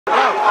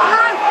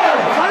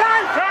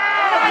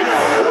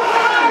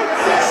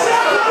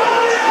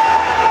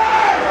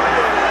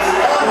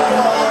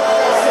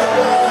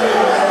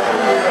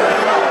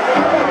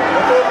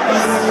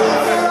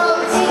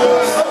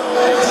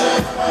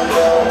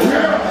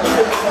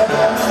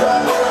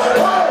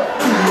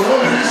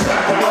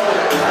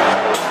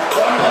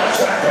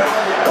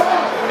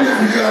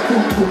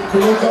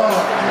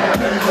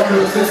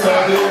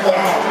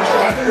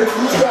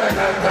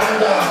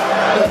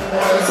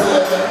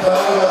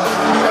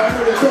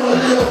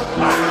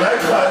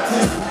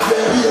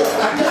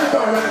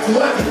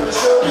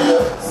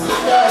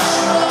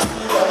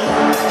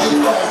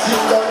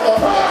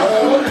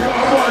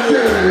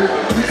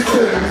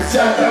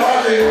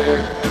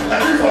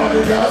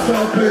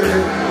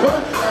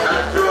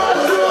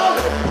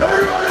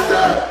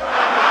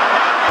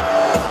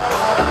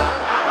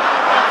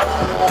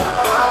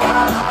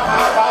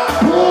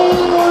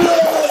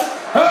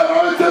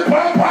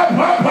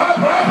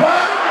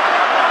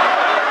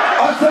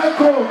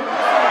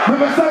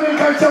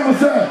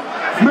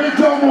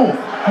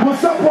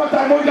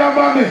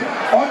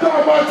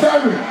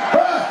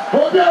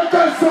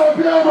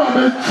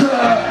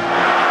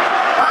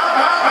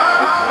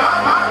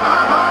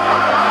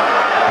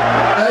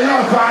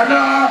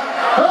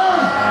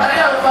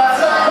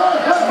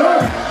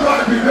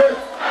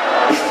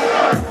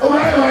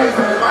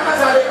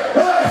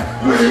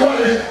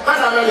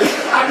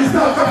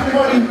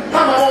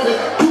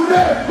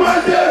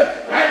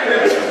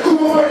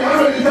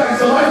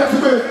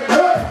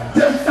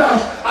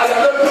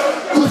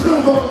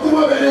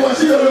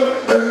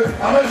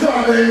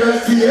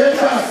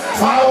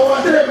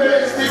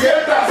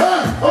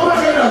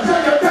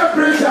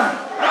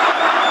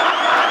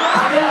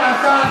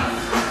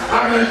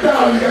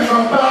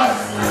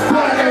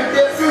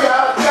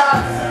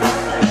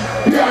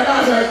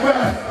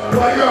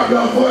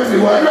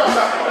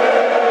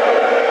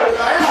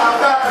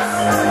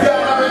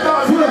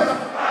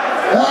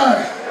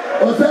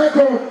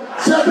Oseikrom,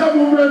 Shatta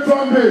movement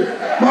from me.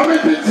 Mommy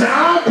the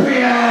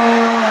champion.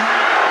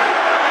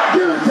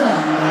 Give it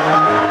time.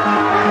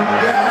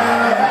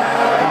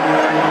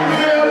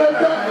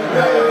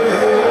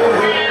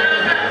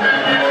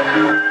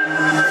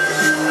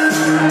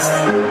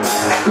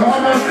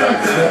 Come on,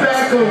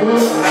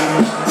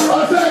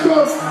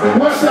 Oseikrom,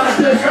 what's that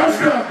thing? I'm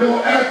stuck, no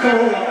echo.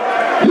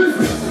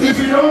 Listen, if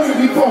you know me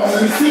before,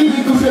 and you see me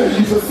today,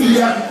 you will see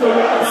that.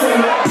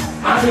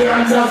 I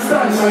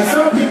understand why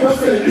some people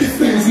say these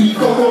things we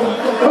go.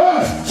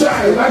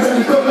 Try,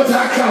 imagine the cover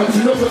black out,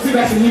 you know what see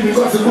that in you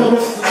because of bubble.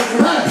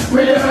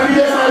 When they have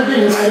been my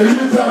game, I don't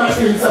use my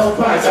things out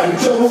back and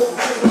trouble.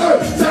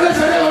 Tell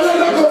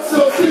all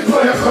so sit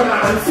for your corner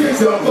and sing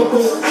your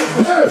cocoa.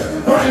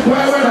 Funny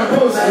boy when I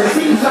pose, I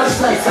see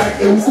flashlights like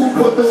a cool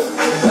photo.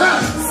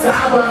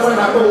 Star boy when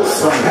I pose,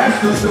 from head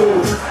to toe.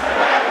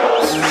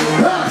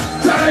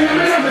 Tell you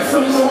I'm a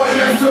son of a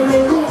young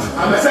Zoroko.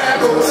 I'm a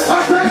psycho.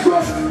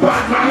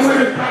 Batman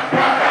with it.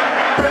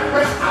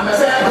 I'm a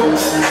psycho.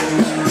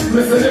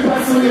 Mr.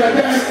 Nippon, so you're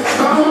dead.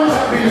 Come on,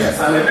 happiness.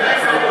 I'm a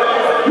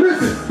psycho.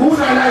 Listen, who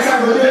not like I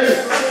go there?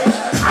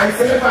 I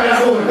say fire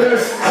over there.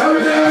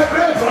 Every day I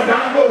pray for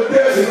down over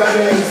there. Because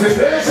the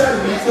inspiration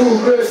be too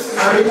great.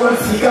 I want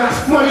to see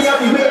money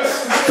everywhere.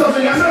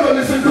 Something I'm not gonna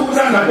listen to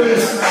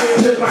nowadays.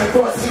 Take my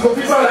thoughts, you go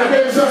people like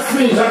this, just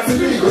me, that's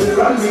illegal, you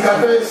run me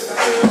cafes.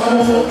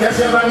 Oh, get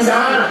your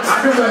bandana. I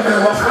do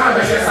remember what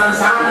I get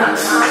Santana.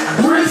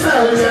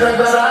 Freestyle, you get a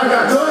baranga.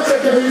 Don't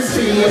take your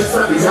history, it's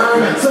a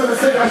designer. So the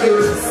thing I do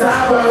is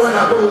star boy when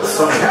I go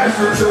from head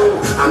to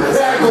toe. I'm a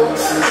Zago.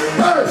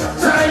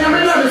 Tell you I'm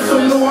in the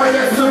sun, no one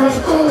gets the room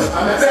cool.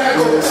 I'm a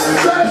Zago.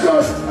 Zago,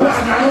 black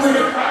man with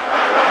it.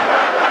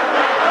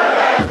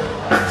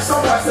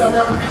 Somebody said, I'm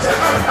going to be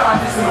checking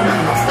out this morning.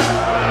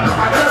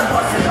 I can't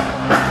pass it.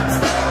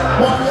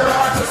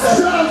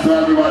 Shout out to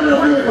everybody in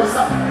here. What's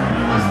up?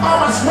 How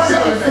much money?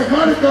 Shout out to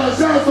Monica.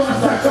 Shout out to the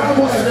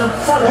Cowboys.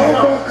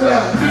 Over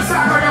club. This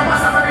time I got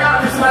myself in the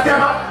office like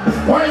them up.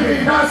 Why you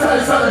being outside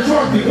instead of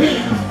drunk to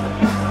eat?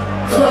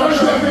 So don't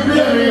you have to be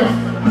in here.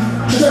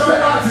 She's a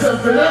better artist than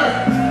for them.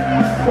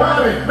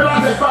 Wale, but I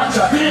take back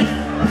your team.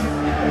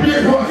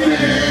 People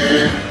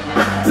eat.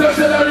 Just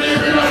say they're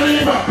leaving a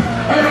lever.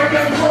 And I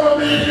can call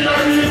me in a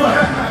river.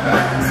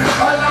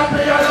 I love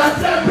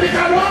them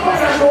because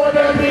nobody know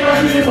them in a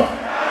river.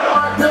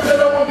 Them they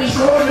don't want to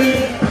show me.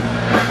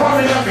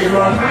 Coming up and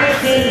run my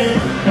team.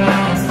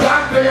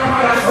 Black to your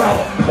mother's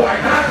house. Boy,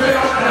 not to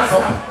your mother's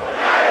house.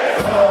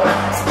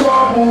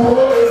 Come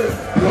away.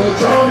 No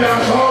drum ya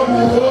come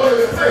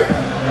away.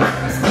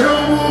 You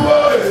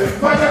away.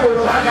 But I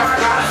will not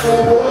have to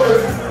away.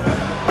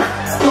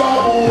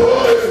 Come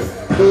away.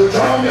 No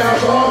drum ya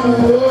come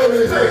away.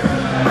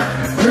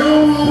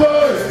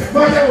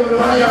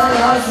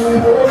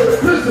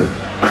 Listen,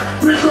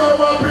 we go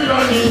up in a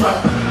Lima,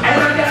 and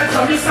I get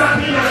some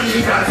standing on the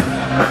gas.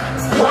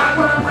 One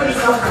way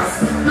focus,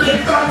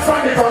 lift up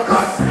from the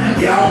focus.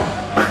 Yo,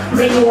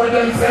 we know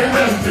them send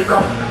them to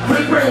come. We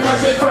bring what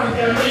they from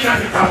them in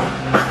the town.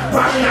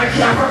 But we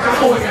can't fuck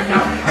about them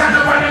now. Can't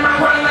nobody man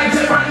one like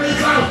Japan the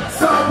clown.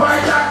 So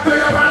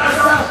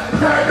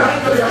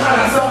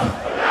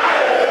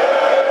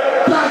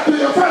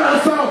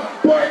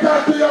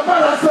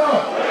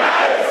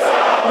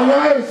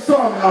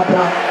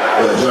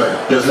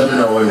Just let me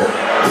know when you're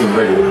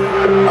ready.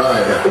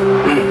 Alright,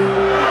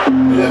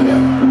 let me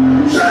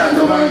know. Shout out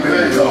to my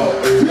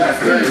Gringo. Yes,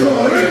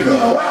 Gringo,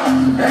 Ringo.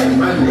 Hey,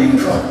 man,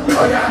 Ringo.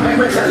 Oh, yeah,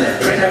 make me tell it.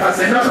 We never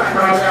say no back,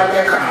 man, we have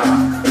a car.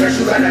 The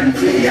sugar and the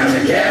key and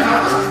the camera.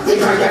 If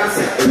I can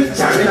say, which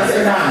I will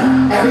say that.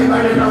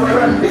 Everybody know we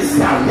run this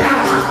town.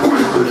 Yeah,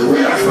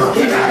 we are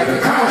smoking like a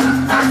car.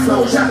 Ask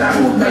no Shatta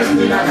who make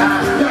me like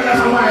that. You don't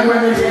know why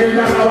when we get it,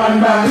 number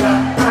one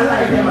bag. I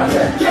like them, I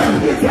said,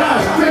 can't get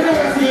down. We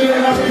never see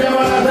them, we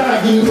never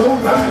attack you. Don't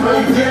find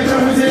my kids,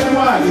 we see them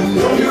walking.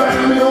 You and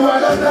me, who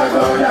are the talk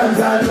about dance.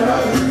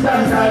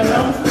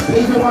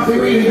 If you want to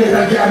really get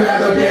a job, you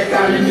have to get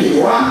calling me.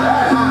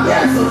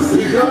 Yeah, so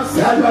serious.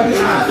 Everybody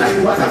ask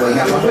like what I will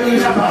have a way in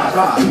the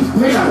park.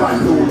 Me not want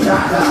to do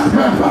that.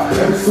 Remember,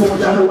 every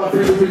soldier know what to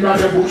do in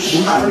the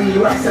bush. I really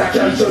rocks that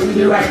can show you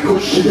the right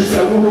push. This is a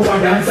woman who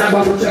dance, I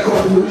go check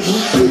out the bush.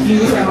 If you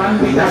use a man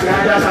with a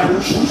guy that's a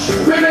bush.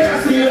 We never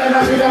steal and I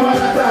don't want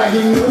to tag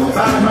you.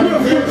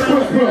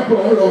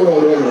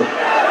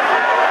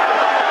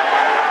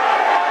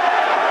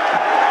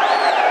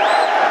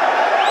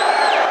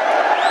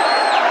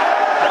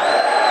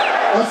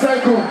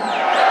 Oseikrom,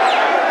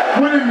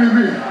 what did we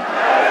be?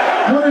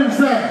 What did he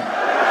say?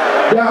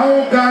 The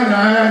whole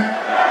Ghana,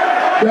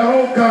 the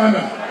whole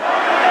Ghana.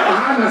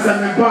 I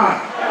understand the bar.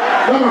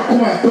 Let me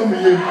come and tell me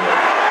you.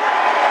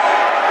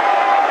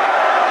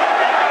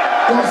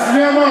 Because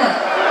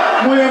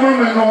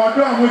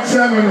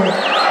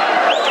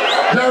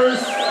there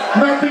is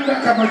nothing that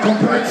can be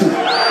compared to.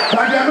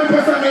 But the other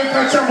person in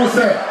Kacha will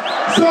say,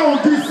 so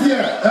this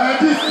year,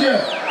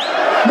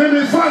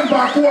 maybe find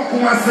back walk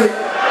on my say.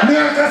 Me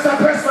and Kasa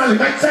personally,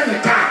 I check the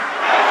car.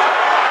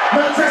 I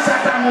check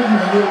Shatta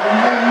movement.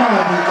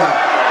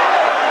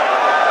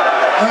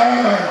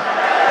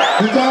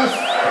 Because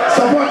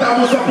support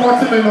I'm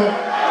supporting, you know,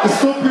 it's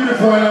so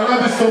beautiful and I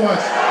love it so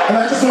much. And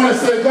I just want to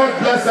say, God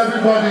bless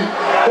everybody.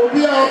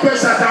 Obi a ope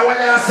Shatta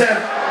Wale asem,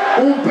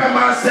 umpe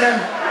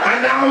masem, and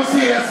now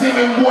see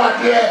me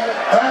mbuat here.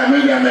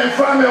 Me and my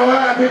family,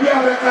 baby, I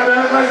will come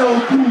and I go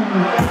to.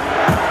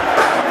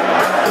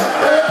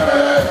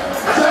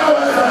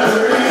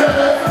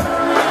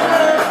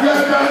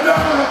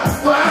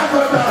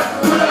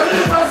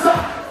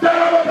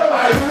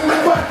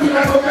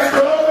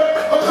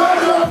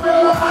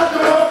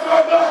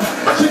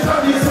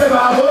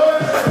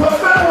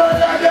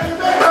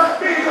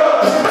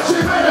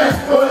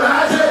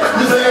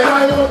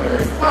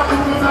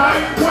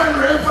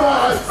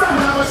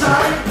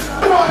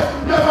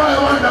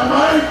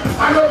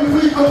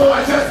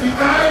 I just be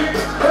kind.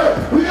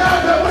 We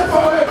are the one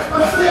for it.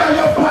 But see how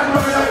your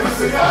partner like we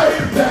say,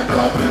 they're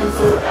confused.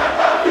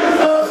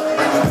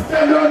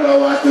 They don't know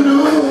what to do.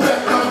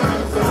 They're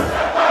confused.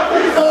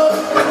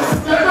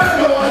 They don't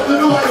know what to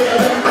do.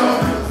 They're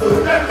confused.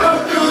 They're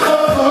confused.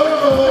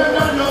 They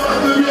don't know what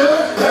to do.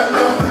 They're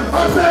confused.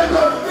 I'm saying,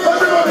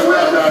 everybody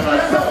will know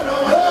myself.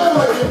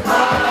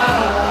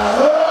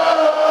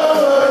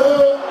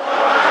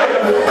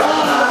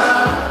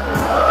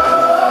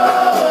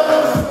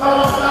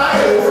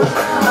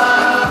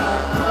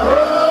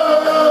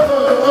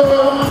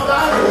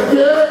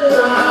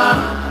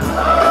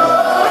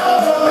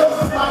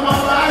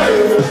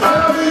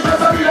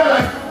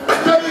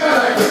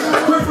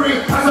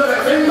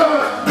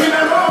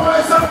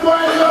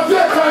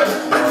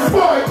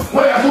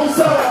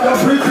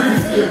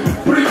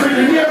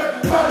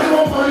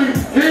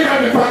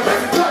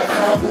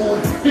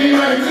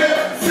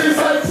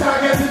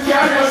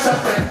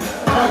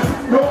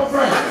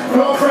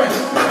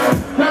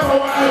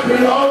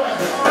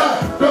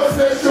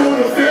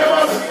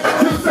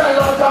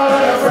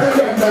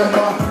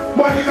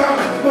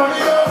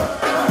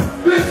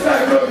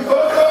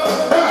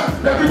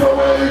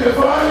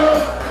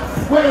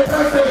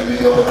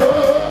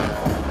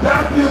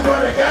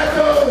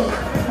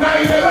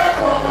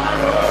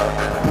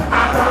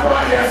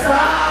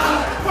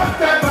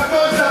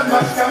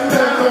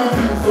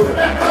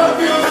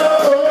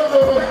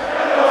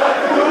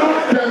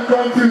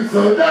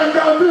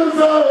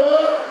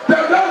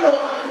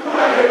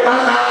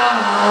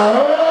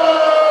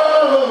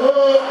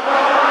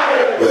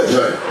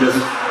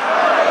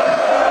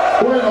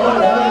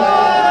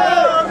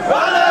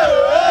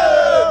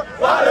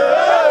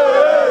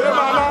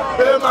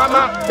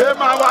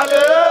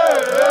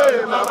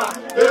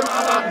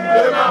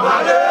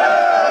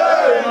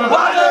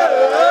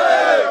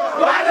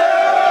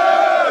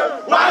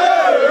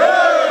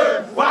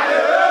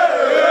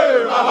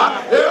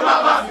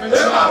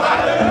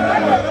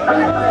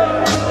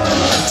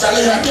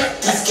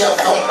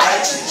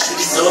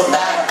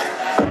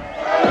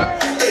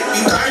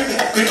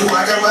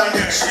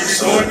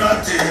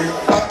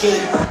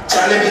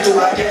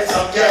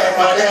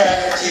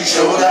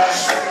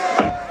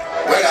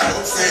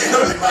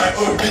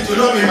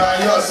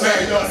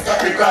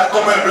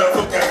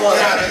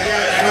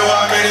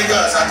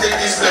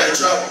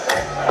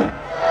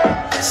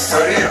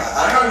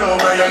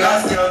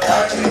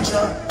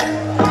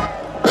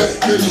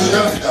 I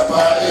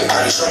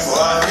shot for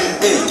our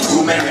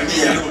two men and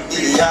me alone.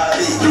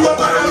 You are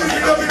part of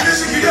the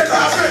music you get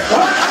out.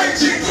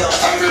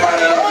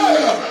 Everybody,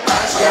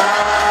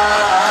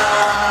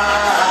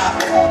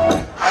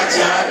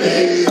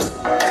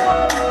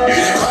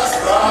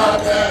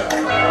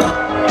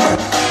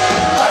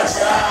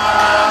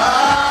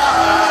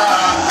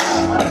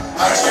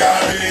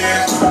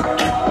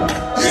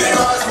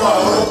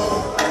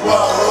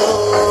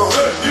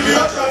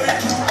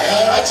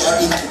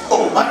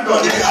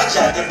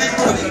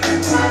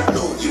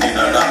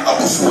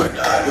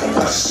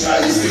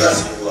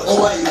 oh,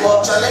 why you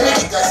walk? Let me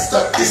get that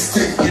stop this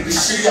thing. You be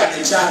shitty at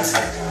the chance.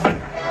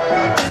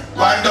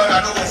 One done, I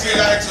don't feel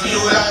like to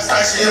you last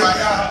time she my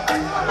yard.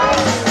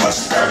 But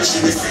she tell me she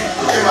be sick.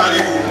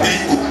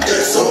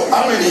 So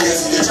how many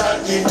years did you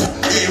chat me?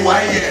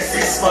 1 year,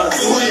 6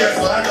 months. 2 years,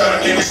 one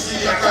done. In the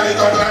city, I can't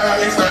go down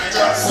and it's my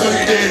job. So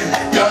you did,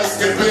 just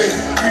the play,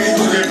 me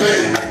do the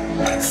play.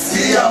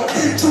 See how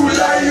people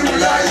lie, you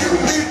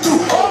need to.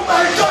 Oh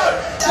my God,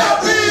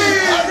 happy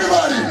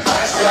everybody.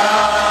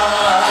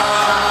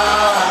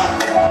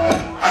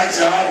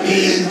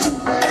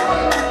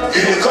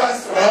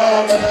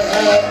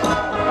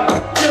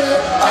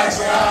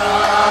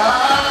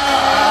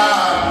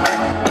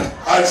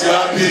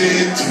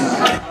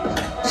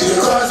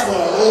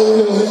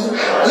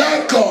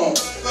 Let go.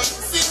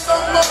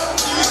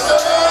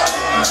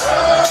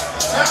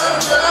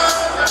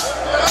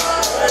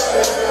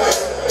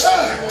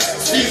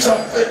 See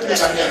some fake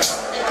nigga there.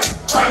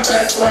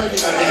 Contest one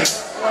nigga there.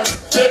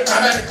 Take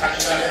America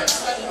nigga there.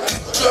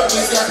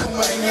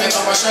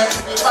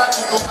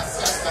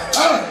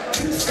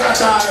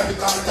 Scatter every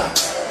counter.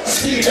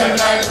 See them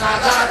like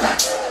Nagata.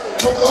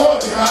 Look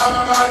up in my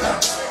alma mater.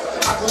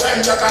 I go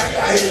end your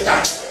career hater.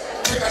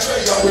 Make a show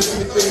you with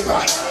me paper.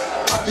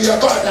 I be your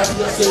God, I be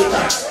your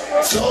Satan.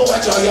 So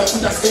watch all you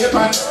put a step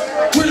on.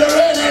 With the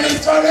rain and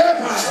it's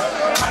forever.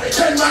 I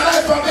change my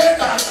life for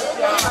better.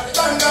 I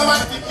become the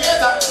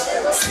manipulator.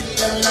 See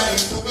them in a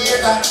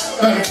incubator.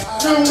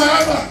 No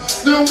mama.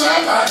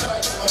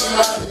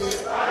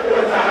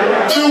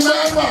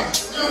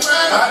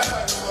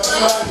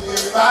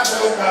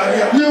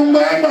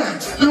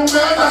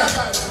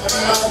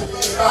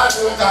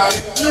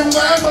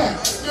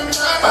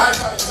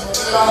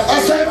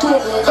 Oseikrom,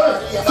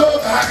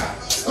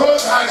 go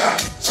gaga,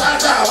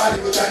 Shatta, Wale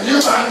with a new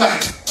manga,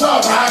 go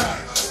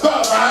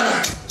baga,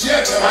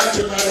 yeah, the man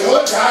to my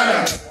old Ghana.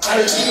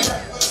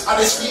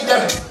 I see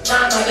them,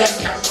 none of them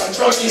can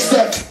control this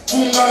step.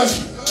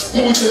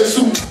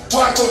 Mujesu,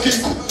 Wako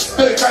Kiku,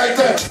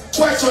 Bekaite,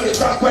 why so they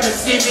talk when it's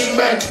sleeping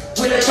men?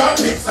 With the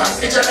jumping songs,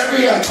 each and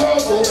every year, go,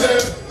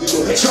 babe, we go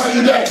make sure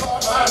you dead.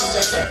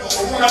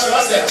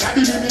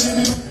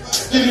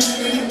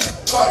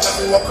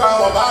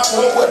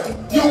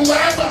 You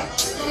remember?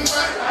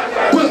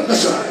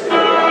 Listen.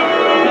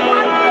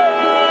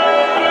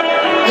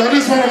 Yo,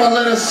 this is one of my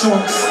latest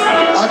songs.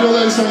 I do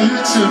ladies on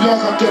YouTube, y'all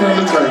come get on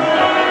the train.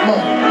 Come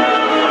on.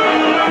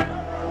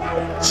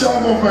 Show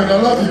movement, I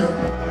love you.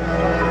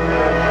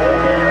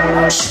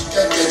 She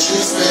get the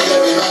juice, man,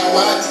 every man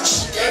want it.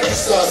 She get the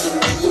sauce,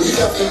 with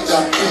her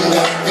finger.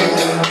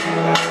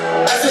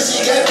 I said she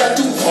get that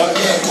too for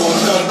me, go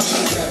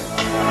nothing,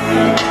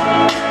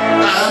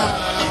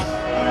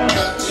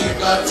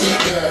 nothing,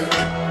 girl.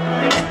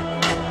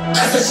 I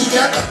said she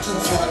got that too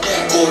for me,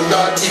 go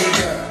nothing,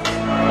 girl.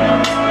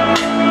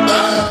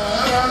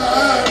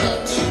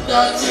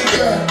 Nothing,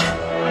 girl.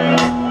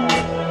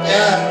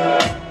 Yeah.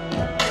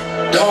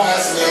 Don't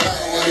ask me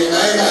what is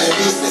my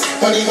business.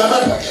 Money in my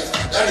pocket,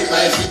 that is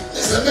my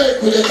fitness. I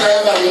make with the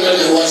time I know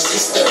they watch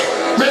system.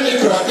 Many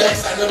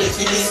problems, I know they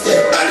finish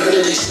them. I know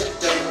they shake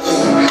them.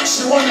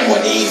 She want the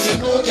money if you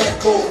don't get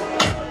gold.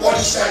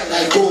 Body shine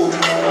like gold.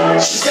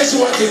 She said she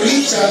want to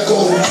reach her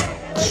goal.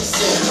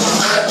 Listen,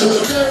 I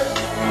told them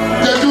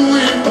they're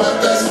doing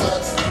podcast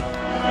spots.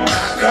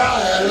 I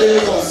cry at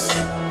Lagos.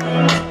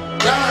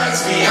 Don't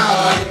ask me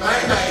how I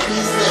mind my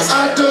business.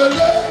 I told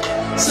her,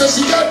 so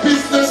she got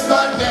business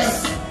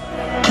partners.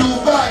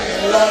 Dubai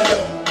and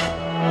London.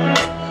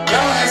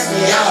 Don't ask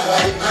me how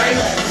I mind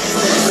my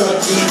business.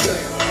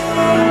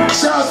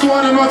 Shouts to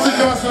one and not take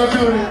us to the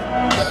building.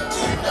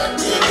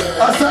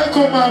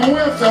 Oseikrom man,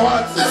 wave the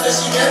what?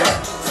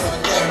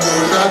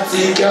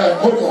 Nothing, girl.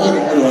 Hold on.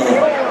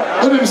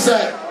 What him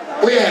say?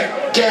 We are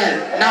girl.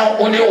 Now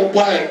only old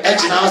boy.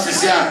 Edge house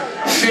is here.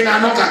 Fina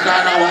no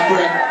kakra na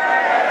wabre.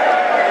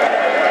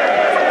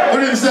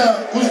 What him say?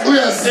 We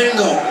are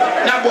single.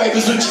 Now boy be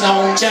switching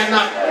now on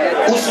China.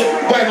 Also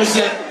boy be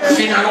say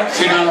Fina no.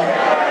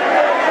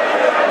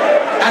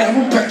 I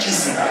who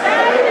purchase.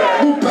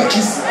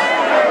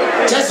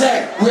 Just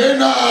say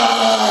winner.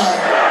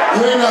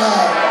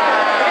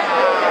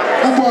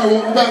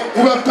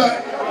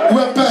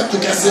 We're back to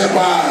get say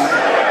bye.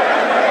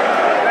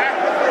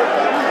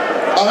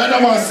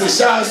 I want to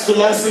say shouts to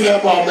Lossing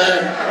about,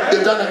 man.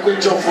 They've done a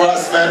great job for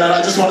us, man. And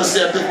I just want to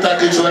say a big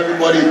thank you to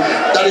everybody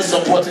that is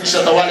supporting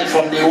Shatta Wale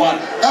from day one.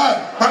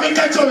 I mean,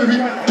 can't tell me,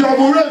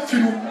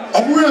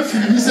 I'm real.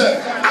 He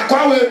said,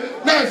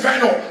 Akwawe, now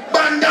final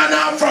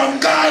bandana from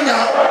Ghana. Ghana.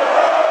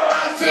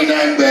 I feel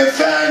them be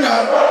fan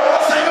up.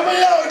 Say me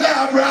out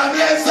there, bro,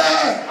 yes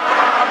sir.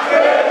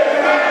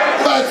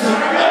 But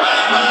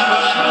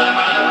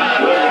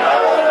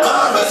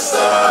I'm a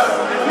star.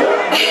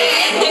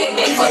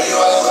 If you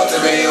want to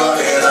be on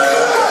here,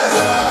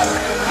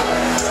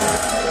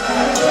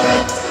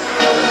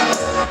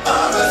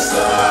 I'm a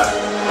star.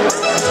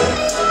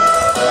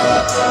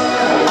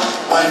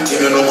 One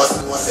thing you know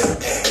what's it.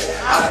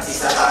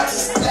 Artist are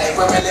artist. Like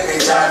when we live in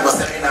Chad, was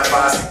in a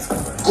past.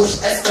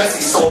 Kush express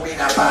is so in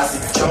a pass.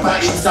 Jumper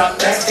in some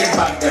testing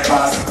back the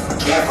pass.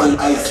 Careful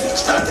I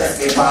switch, not test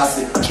the pass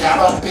it. Care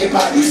on paper,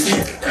 you see,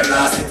 them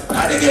last it.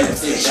 Now they get them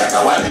say,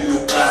 Shatta, why do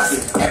you class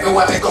it?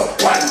 Everywhere we go,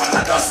 one man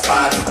a dust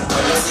party.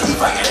 When you see the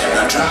fire, them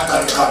a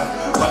dragon come.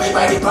 When we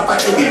buy the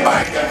property, we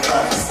buy them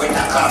guns. When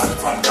I cast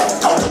it from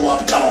downtown to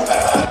uptown.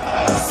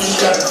 See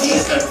them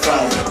tease them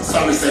from.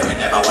 Sorry, say we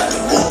never want to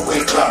move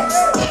with crumbs.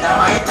 Now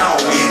my town,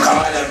 we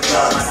call them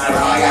drums. And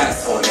royal,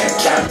 so them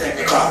can't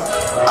take the crop.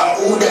 I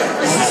owe them,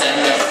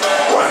 send them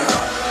one.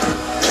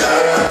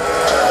 Yeah.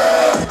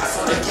 I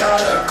saw the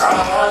girl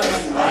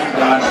calling one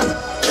gun.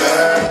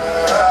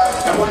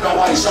 Yeah. I wonder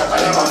why Shatta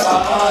never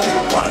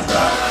falling one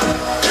gun.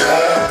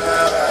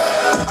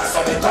 Yeah. I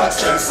saw the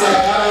touch them say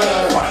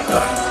one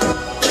gun.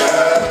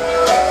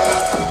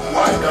 Yeah.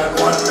 One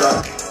gun.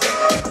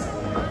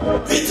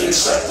 Beating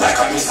shot like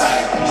a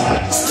missile.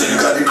 Still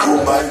got the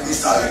crew by the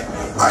side.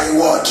 I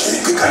watch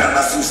it quicker than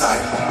a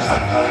suicide.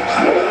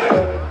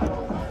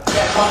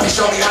 Yeah, mommy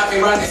show me how me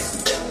run it.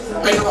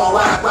 Me know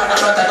why I'm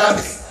not a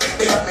novice.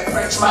 They got me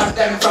Frenchman,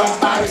 them from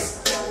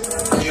Paris.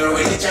 New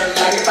religion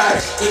like a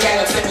Paris. You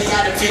can't let me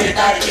out and feel it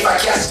daddy. If I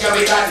catch you,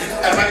 we got it.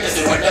 I'm ready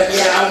to run the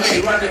beer, I'll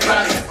make run the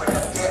planet.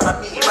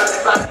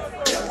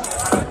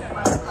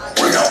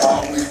 We are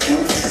born with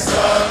good face,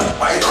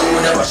 my crew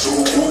never show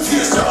good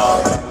face,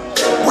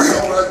 we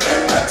all look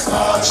at next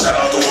man. Shout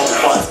out to all the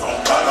fans from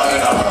Ghana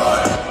and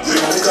Iran. You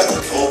know we got the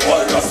flow,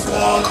 boy, just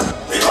walk.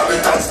 They got me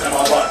dance them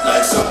about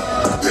like so.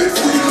 If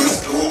we lose,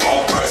 slow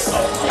compressor.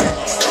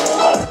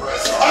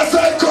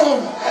 Oseikrom,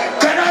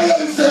 can I hear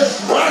you say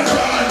one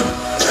run?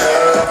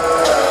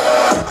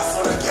 Yeah. I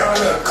saw the girl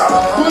that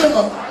come.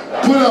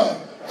 Pull up.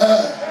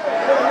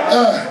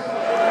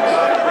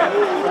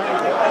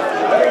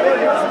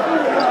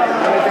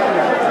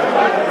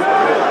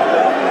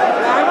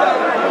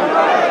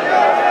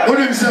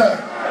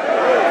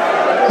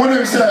 What do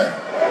you say?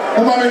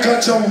 Woman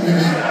catch up with me.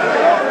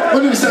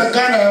 What do you say?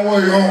 Ghana, I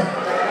want you home.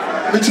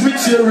 It's me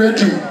here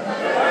radio.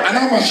 And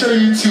I'm going to show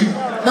you too.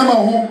 Number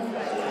one,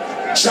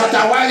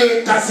 Shatta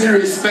Wale doesn't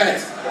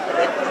respect.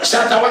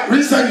 Shatta Wale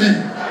recently,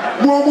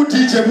 more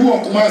DJ who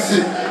are Kumasi.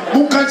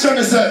 Who can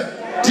tell say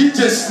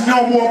DJs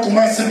no more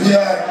Kumasi here.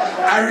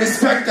 I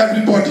respect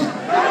everybody.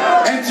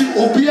 And the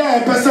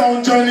Obia person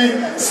on joining,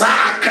 sir,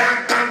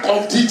 crack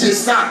of DJ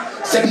sir.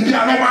 Say people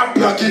are not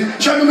blocking.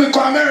 Show me go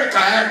America,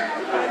 eh?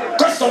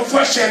 Cause some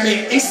fresh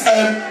me is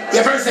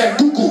your friend said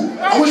Google.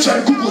 I want you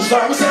to Google so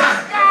I will say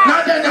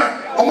now then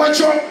I want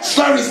your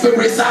stories to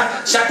sir.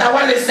 Shatta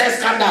Wale says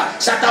scandal.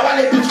 Shatta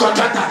Wale beat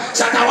contractor.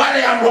 Shatta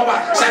Wale am robber.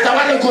 Shatta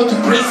Wale go to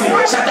prison.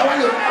 Shatta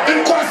Wale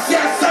inquire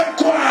some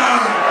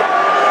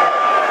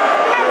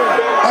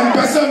I'm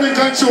person me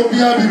can't show be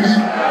a baby.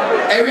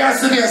 And we are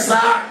sitting sir.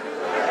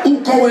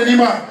 Who call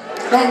anymore?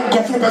 Now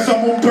go for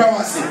person more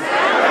privacy.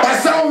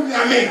 Pasa o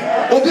nyame.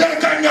 Obi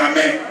aka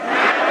nyame.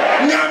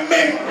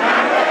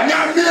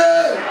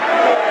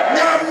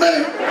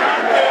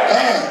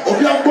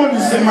 Obi agbo ni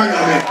se ma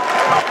nyame.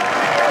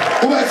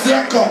 O ba ti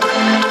akọ.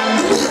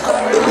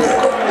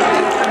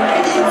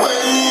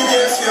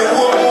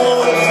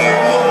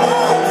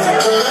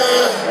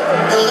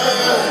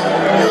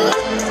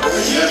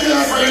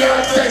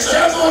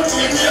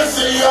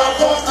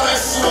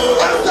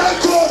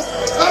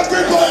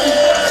 Everybody,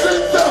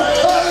 sit down.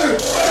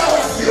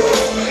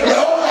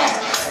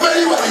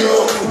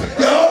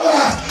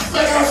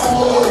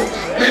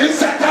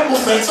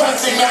 Movement,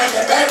 something like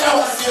the better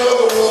was you.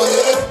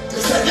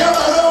 You said, yeah, I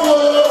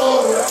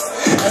know.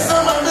 And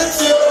some of it,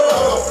 you.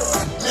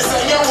 You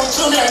said, yeah, what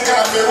you make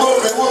up, me,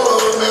 whoa.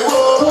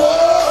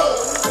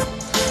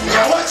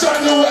 Now, what you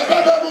know,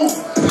 baby,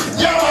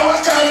 yeah,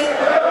 what kind?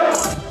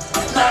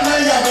 Now,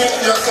 you make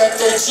your cut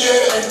the chair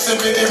and to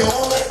be the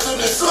moment to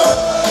the soul.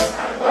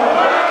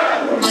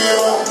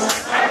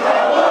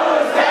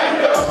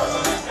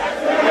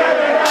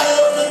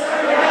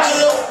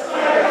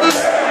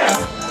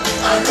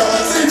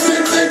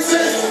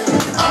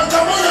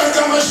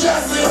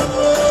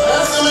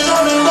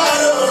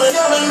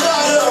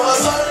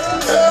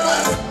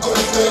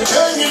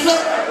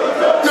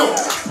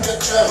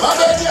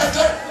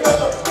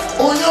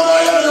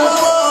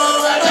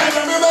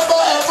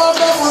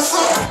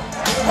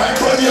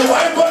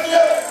 White body,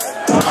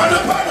 on the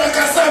partner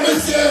can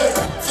service you.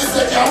 She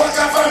said, you walk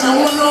up and you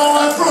know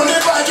I'm from the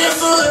back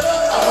into it.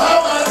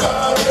 How I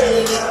got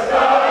it.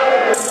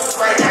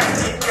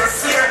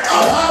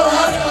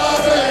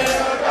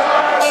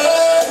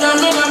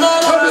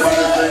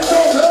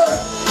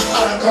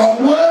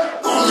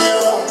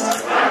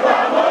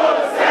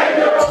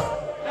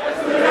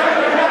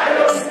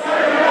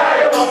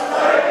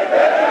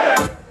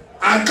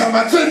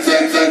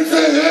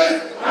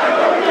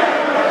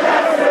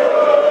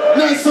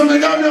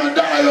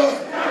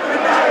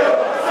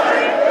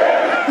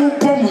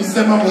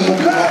 sistema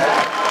mungu.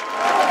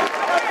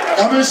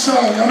 Yami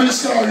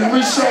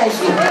show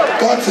so.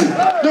 Got it.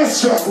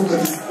 Let's show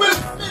it.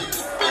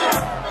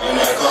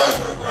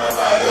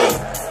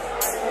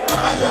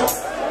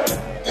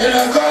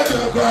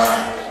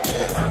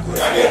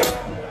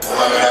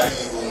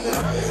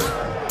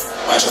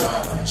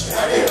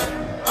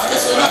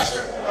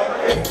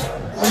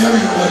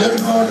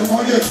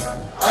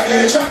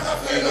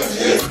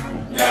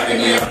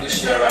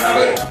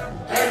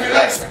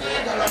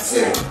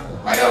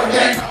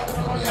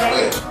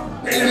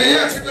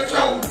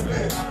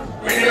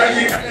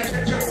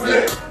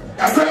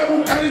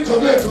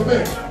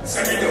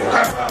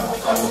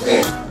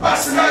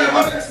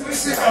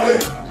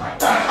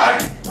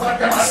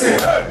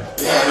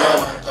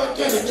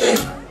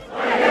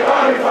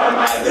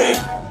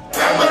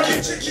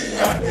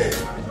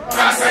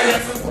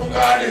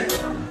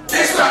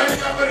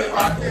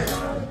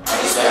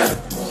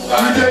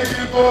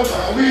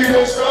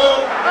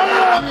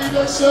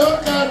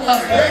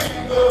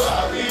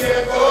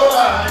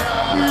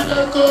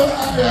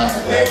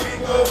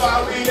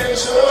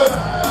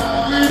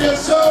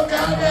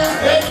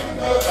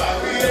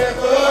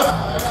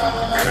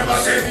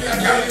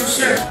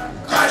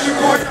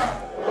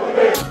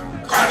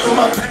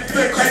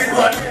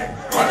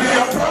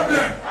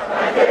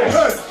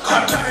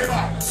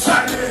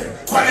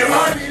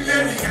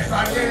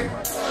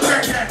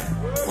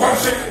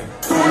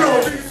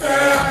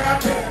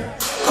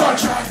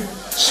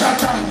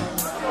 Shatta.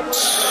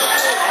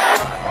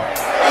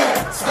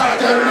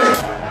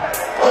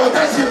 Oh,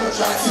 that's your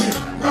chassis.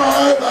 No,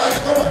 but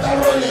come on,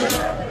 rolling.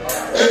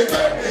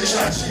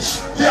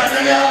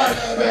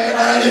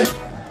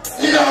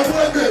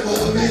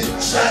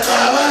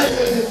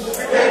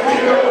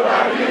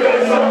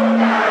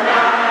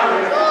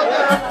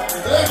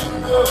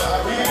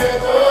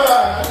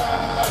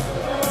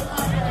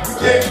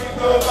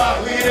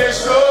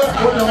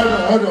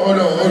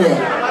 Hold on.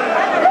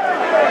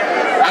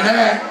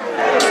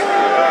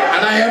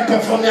 And I am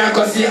performing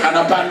because I'm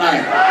up at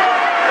night.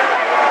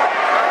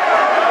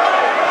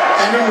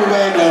 I know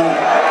where now.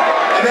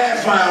 I'm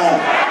fine.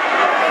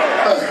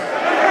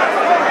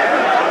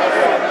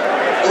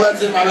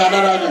 What's in my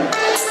another?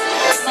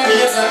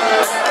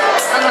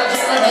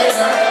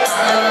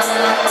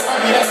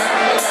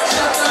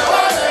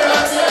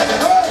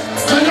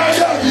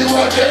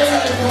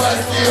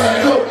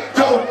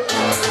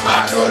 I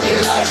know they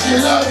like she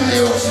love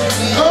you.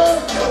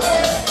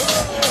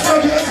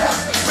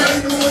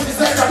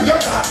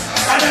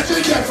 And I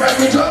think your friend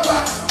with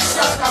rubber.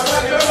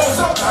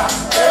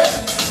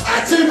 I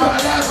think my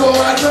life go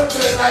and don't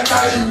play like I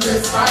you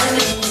this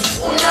money.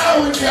 Now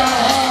with your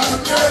heart,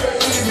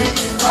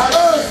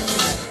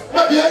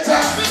 maybe a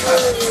time.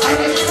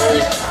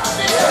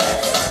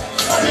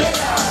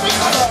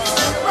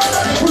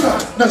 Pull up,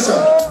 next up.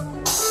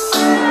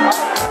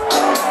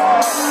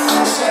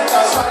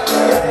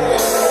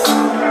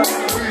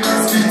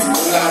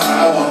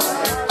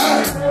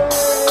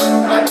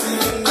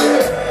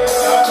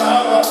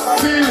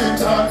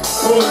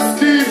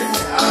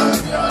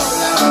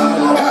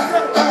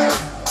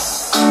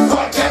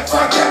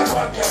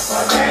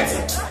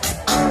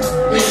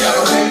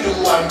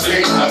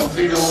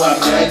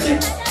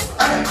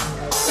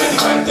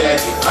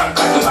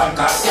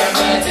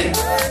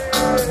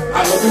 I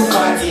go do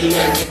party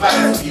and the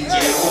party DJ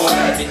go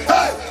at it.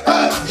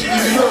 If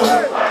you know,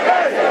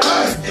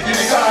 if you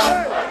got,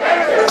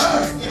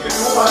 if you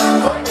want,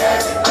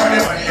 forget it. Money,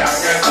 I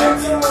get it.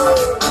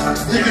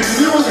 If you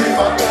music,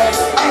 forget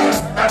it.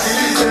 Not the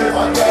least,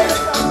 forget it.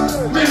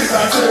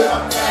 Militant,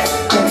 forget it.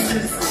 Come see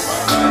this,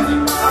 forget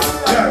it.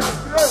 Yeah.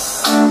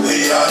 We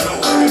all know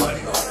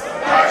everybody go.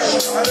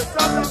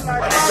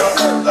 When it's up,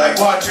 like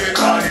watching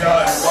cardio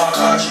and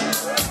wakashi.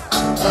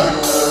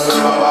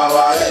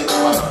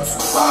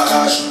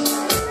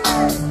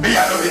 Me, I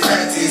know the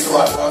 20s, so I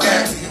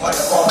forget it. What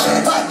the fuck?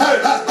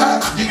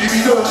 You give me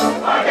love,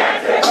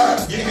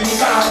 you give me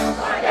car,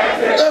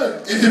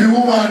 you give me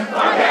woman,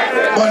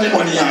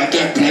 money, I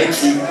get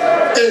plenty.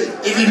 Hey,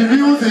 if you be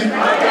music,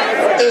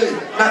 hey,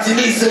 nothing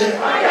easy.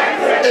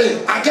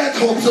 Hey, I get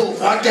hope so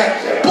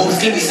forget. Both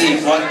give me say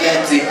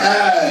forget it.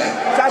 Hey,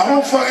 I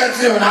won't forget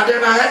you. Now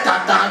then I had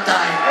that time.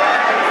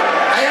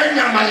 I am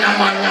yama.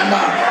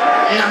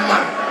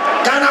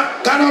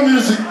 Ghana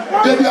music,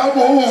 baby, I'm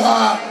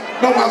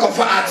no one go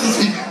for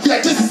artists.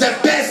 Yeah, this is the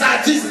best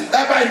artist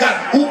ever in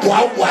that. Who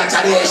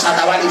actually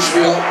Shatta Wale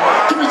show.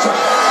 Give me some.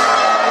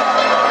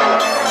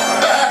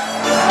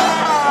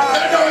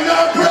 I know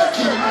you're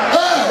breaking.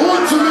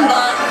 Who to me,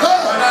 man?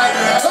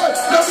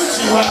 Let me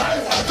see what I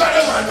got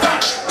him on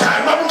that.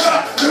 Time I'm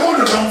gonna be on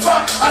the run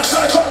far. I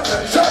try to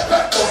get the shot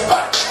back to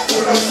back. Who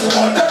knows who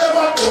on them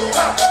up to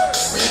back?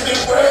 We've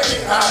been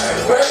working hard.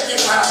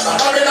 I'm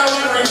having a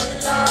one.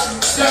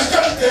 Them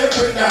can't take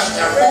with them,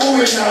 they're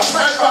fooling now.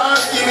 My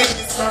boss give me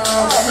this song.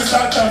 I'm a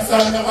Shatta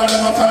song, no one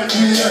ever fight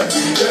me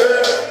every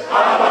day.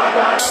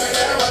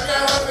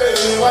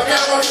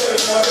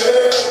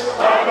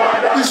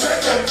 We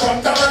shake them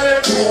from Tamale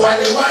to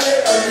Wale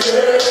every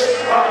day.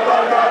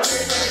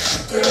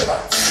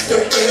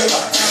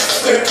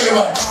 Hey,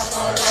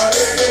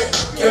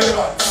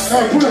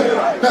 pull it.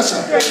 That's it.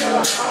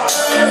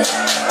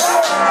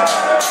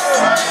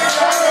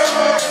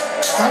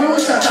 I know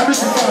what Shatta is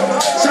for.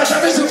 Shatta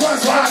is for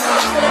Swagger.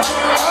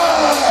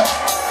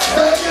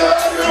 Thank you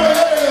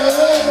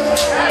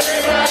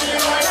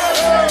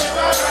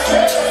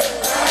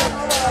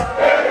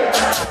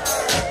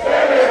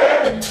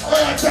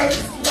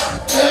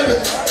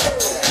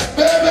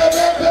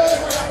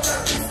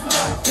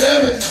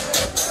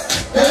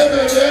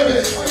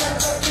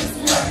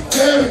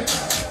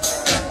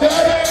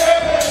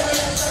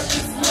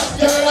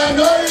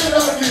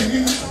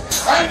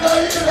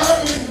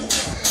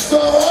So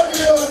hold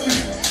me.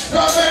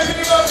 Now baby,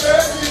 no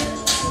baby.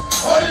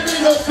 Hold me,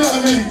 no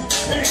baby.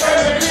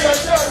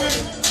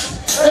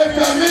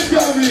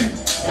 Baby.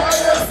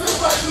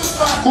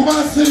 Come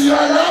on, see your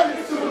love.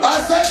 I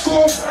said,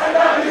 come.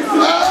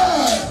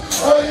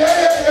 Oh,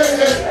 yeah.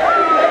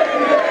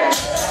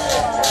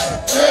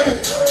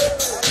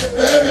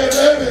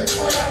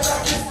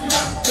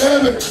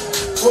 Baby.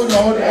 Hold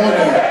on.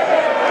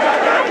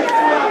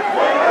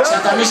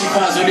 Shatta me she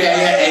pass with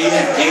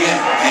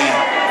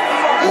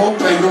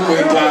open room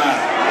with bar.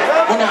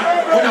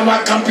 When I'm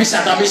at campus,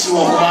 Shatta me she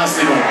walk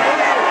past you.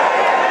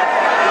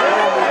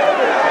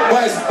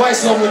 Why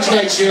so much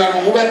like you?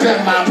 I'm over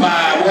pen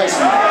mapa. Where's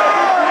me?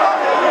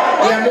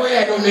 Yeah, boy,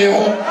 I don't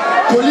know.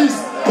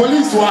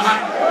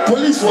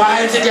 Police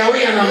were take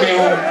away and I'm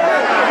home.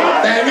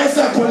 Then yes,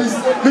 sir, police.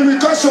 Maybe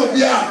because of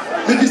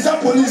maybe some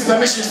police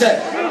permission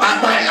said,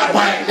 I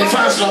buy the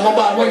fans from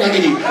about when I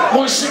get it.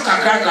 One shake a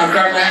crack and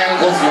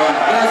go for it.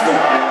 Let's go.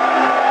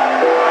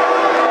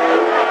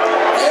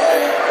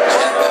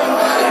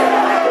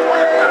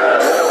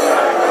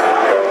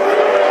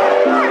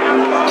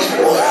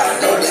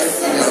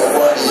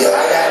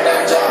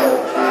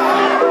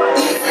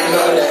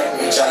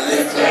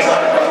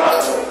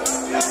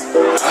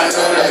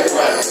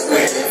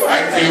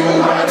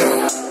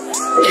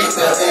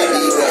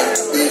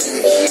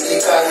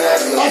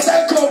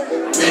 Oseikrom.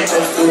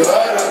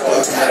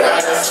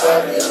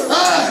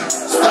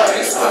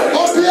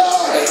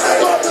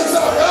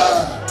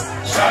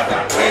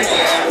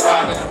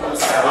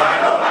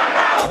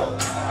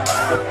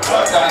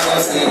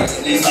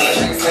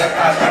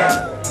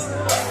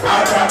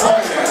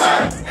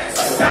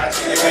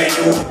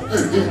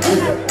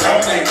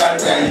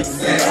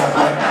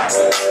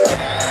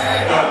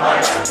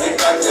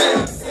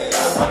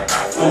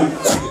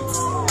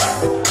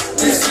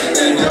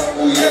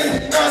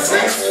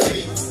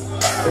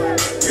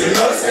 You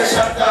know, say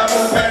Shatta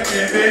movement,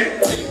 baby.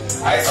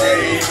 I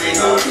say if we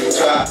know the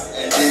job,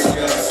 and this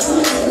girl's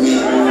me.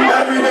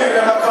 Every day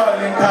that I'm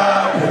calling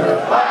card.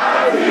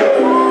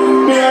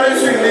 Me and the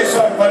swing this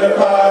song for the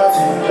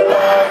party.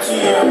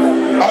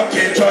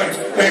 Okay, joint,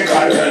 make I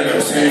tell them,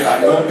 say I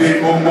don't be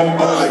momo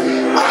boy.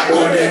 I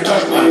go there,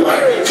 touch my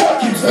mind.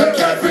 Fuck it, make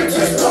that bitch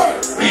is done.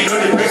 We know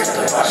the best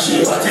of the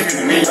machine, but if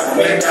you mean, I'll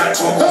make that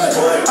go.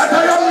 I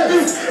tell you what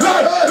this,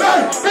 right.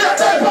 Me and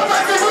tell you what I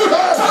can do.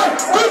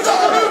 Good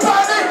job, good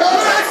party.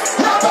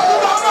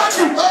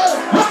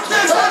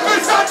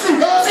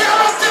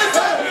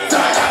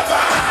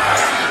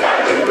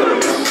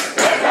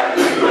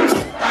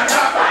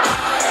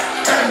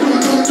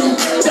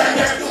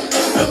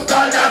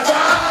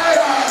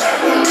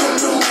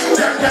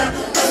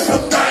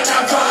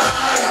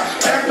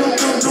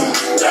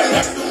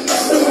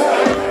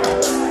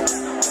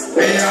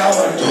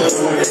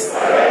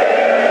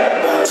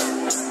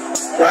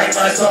 Like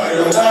my son,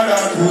 you got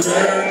out to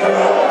them.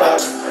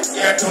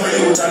 Yeah, to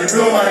you, that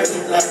blow my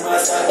teeth like my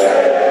son.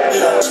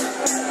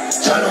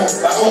 Channel,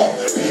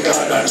 bigger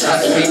than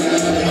Jasmine.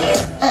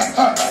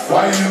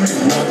 Why you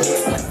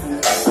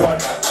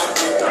want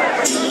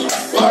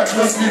God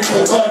bless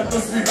people,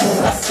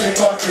 I say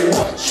God will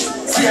watch.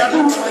 See, I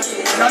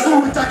do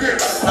it again.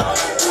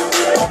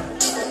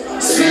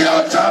 See,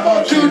 I'll jam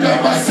on kill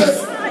them myself.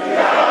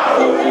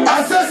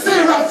 I say,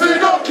 see, Rafi,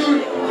 don't kill.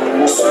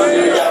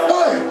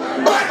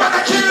 Black man, I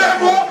kill them,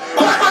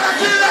 Black man, I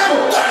kill them.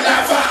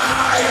 Thunder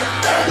fire.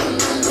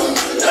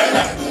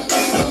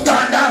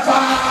 Thunder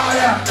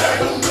fire.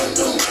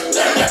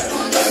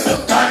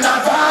 Thunder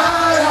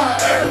fire.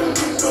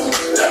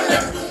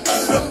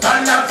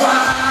 Thunder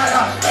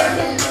fire.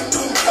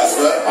 That's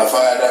right, I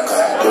fired that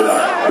car.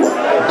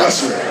 That's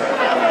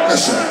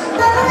right.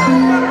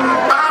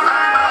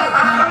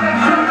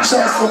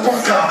 Shots for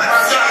Punka.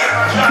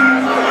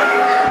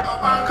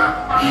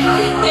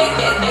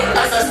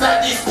 As I start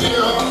this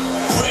deal,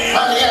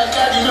 only I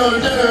got no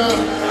deal.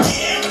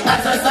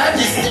 As I start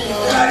this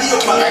deal,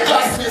 my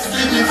classmates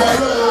leave me for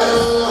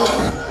road.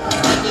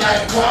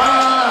 Like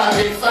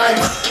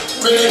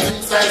 185, really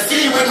I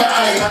see with my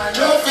eye, I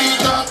know feel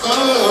talk,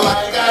 oh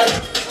my God.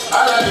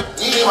 All I do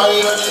need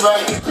money on the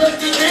right.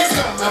 Plenty things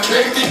come and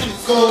plenty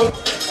things go.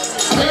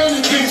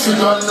 Many things you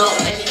don't know.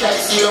 Anytime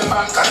you see your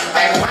banker,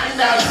 I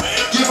wonder.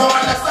 You don't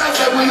understand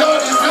that we know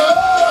the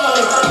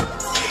flow.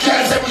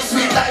 Can't say we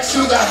sweet like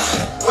sugar.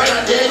 When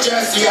I'm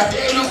dangerous, you are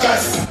day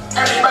Lucas.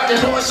 Everybody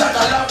knows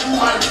Shatta love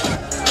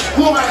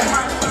woman.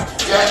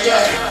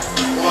 Yeah.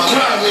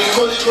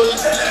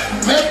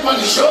 Make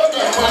money, show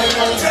them money.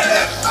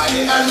 At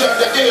the end of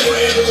the day,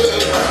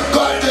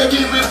 God they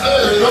give me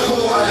no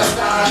go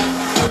understand.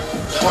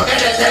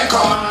 Forget the 10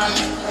 command.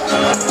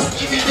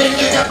 If you think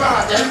it's a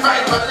part, then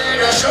fight for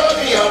later. Show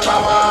me your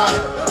power.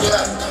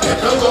 Yeah,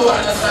 no go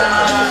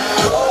understand.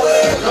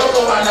 No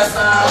go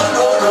understand.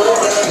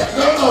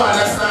 No go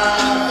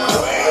understand.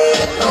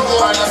 No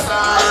go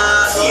understand.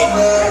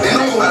 They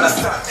don't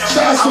understand.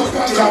 That's what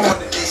I'm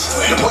talking.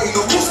 The boy you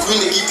know go screen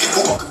they give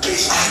people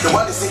occupation. The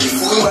one they say if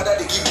you win whether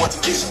they give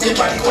motivation.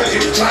 Anybody when they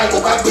try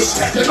go back bitch,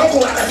 they don't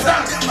go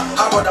understand.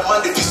 How about the man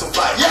they be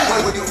survive? Yeah.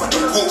 When they want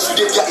to go, so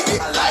they be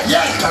alive.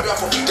 Yeah. Career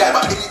for me die,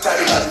 but anytime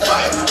they can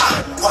survive.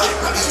 Why?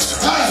 I used to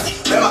survive.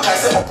 Never can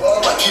say my bro,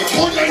 but give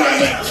you.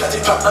 Shut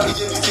it up, I'm the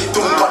JVT,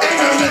 don't go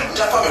anything.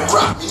 Never me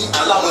rap, me need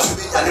allowance to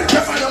be and the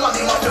never know what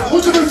they want to.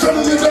 Who's the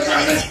from the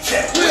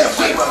we are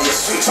free, but we are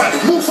sweet.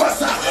 move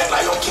faster.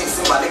 Lion King,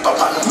 say my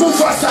papa, Move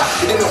faster.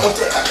 they don't want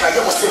to take a cry,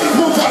 you must say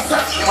Move faster.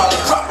 I'm a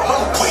crap, I'm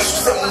a boy, you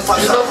say move You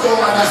faster. don't go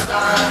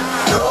understand.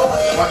 No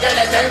way. Forget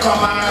the 10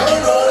 command.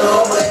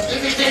 No way.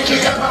 If you think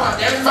you can power,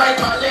 then fight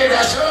my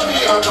leader. Show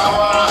me your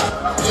power.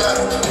 Yeah.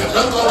 You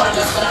don't go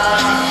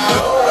understand.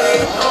 No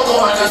way. Don't go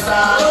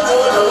understand.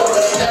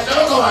 They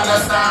don't go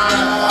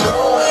understand.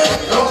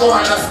 Don't go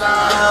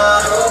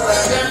understand.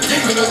 Them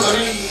think we don't go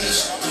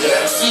reach.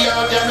 Yeah. See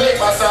how they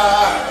make us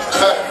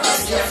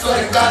yeah, so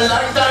they got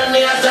like that,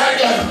 they attack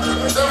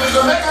them. So we go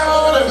make our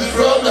own every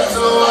problem.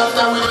 So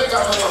after we make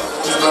our own,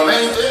 we go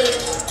maintain.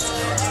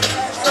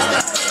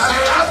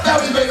 And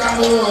after we make our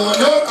own,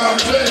 no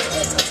complaint.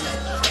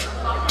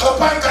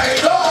 Opanka,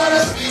 you don't want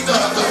to speak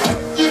up.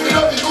 If you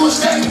don't be good,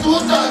 stay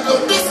good,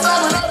 this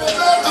time we don't be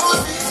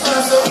good,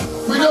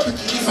 we don't be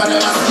kidding for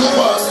them as two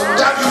boss.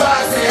 That you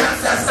are say,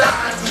 ancestor,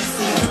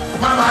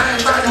 Mama,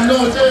 I'm bad,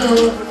 no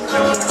jail.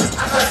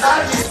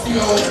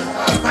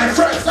 My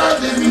friends are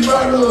living for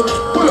road.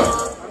 Pull up.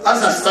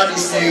 As I study,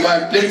 see, my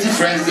plenty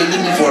friends, they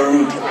leave me for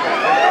road.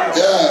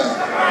 Yeah.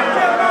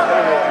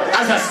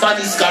 As I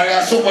study this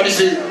career, somebody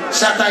say,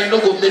 Shatta, you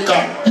don't go make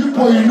up. You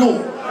boy, you know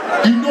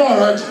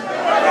already.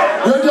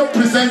 Radio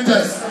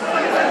presenters,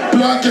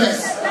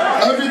 bloggers,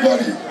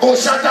 everybody. Oh,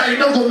 Shatta, you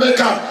don't go make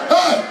up.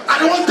 Hey, I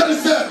don't want to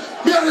say,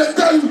 me and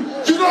tell you,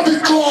 you don't be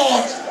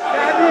God.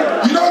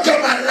 You don't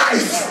get my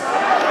life.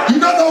 You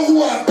don't know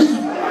who I be.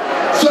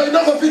 So you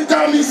don't go fit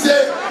tell me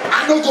say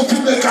I don't go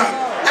fit make up.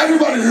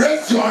 Everybody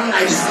raise your hand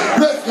like this.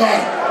 Raise your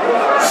hand.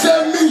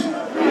 Say me.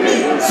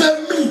 Say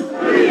me.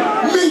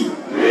 Me.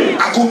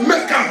 I go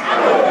make up.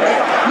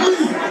 Me.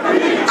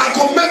 I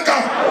go make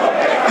up.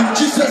 In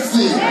Jesus'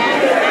 name.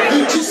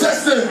 In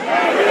Jesus' name.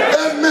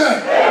 Amen.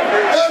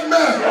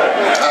 Amen.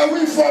 And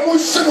we for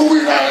motion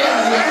we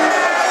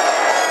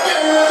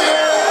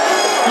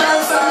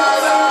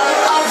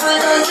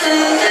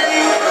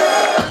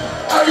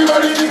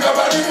everybody think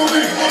about the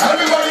movie.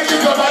 Everybody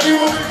think about the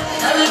movie.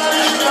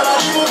 Everybody think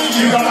about the movie.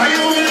 Think about the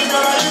movie. Think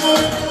about the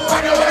movie.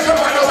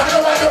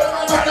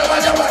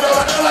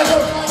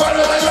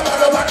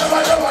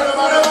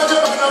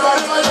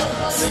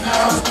 Sing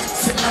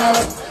out.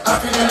 I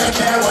feel like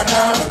I want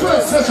now.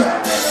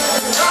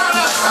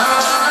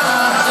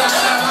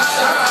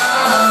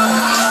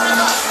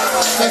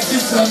 Let's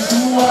give some to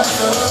us.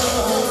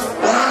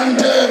 One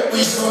day we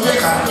will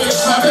make up.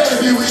 My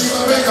baby, we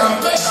will make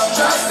up.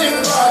 Just think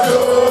about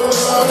it.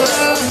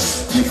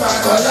 If I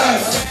got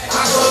life,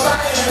 I go buy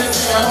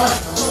anything I want.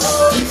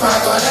 If I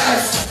got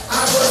life,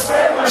 I go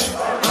spend money.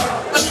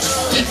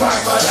 If I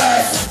got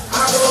life,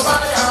 I go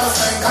buy a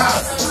house and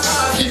cars.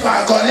 If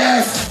I got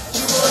life,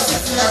 you go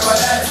see I got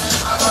life.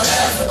 I got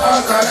life,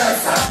 I got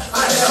life.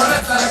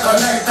 I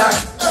connect that.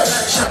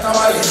 Shatta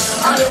Wale.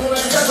 I don't want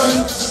to get on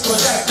you to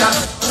protect that.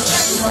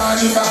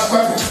 Money back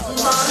up.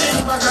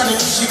 Money back on the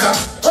Shika.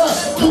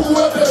 Who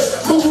up there?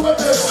 Who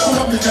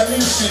up me telling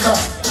Shika?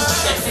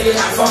 They say I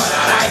fall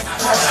alright.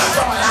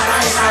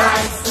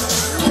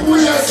 People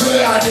here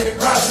say I did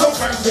brass. No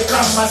friends they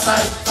come my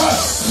side.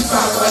 If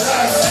I got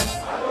life,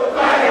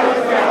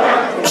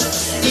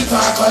 if I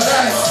got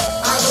life,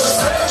 I go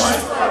spend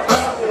money.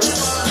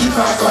 If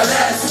I got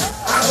life,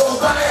 I go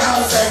buy a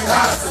house and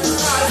cars.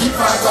 If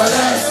I got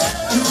life,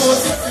 you go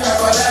see me. I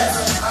got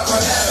life.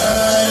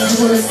 You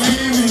go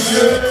see me,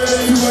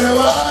 you go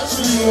watch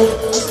me,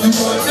 you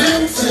go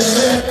think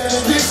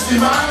this be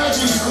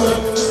magical.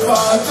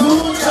 But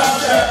two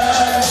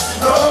times,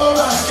 no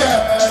one can.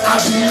 I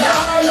be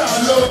lying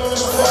low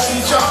for the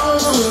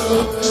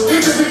jungle.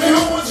 If it be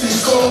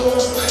musical,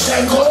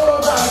 then go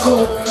back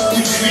home.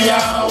 If it be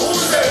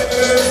house,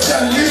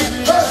 then leave me.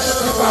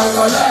 If I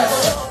got life.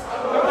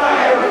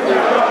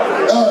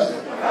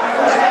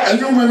 And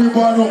you may be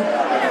born up.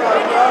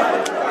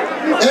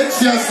 8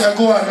 years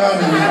ago, I know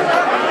me.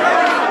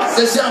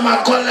 Say, I'm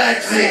a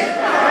collecting.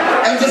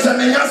 And just a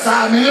million,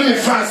 I'm in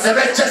France. I'm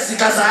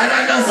Jessica.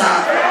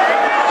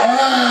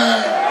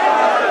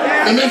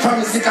 I'm in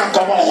France. I'm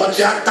come on. What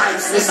you have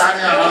tights? This I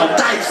know.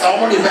 Tights.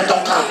 I'm only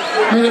better.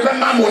 I'm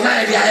remember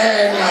my idea.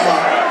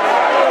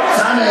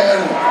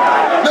 Samuel.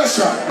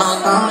 Listen.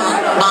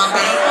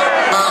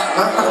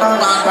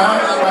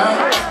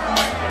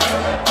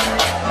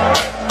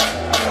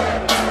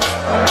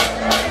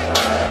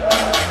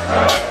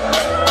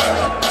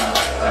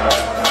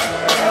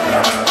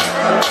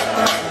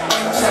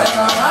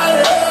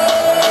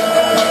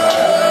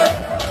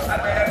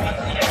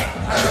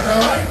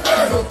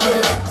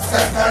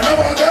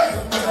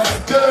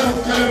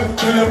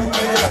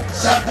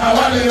 Shatta,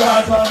 Wale,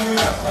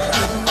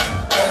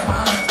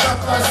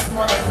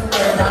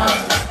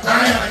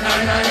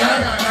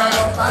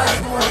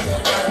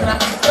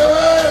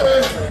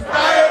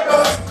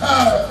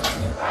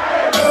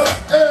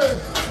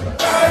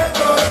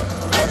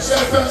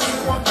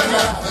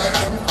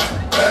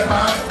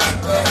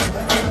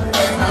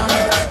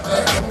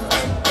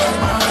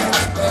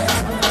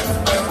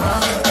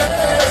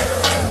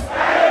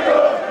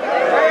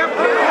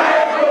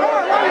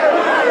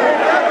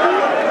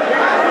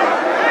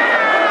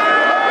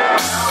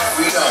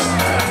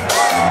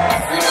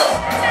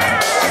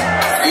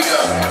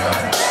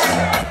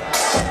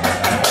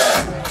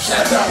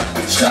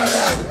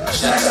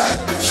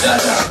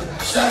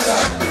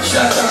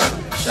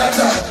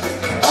 Shatta.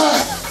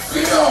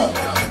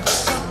 Freedom.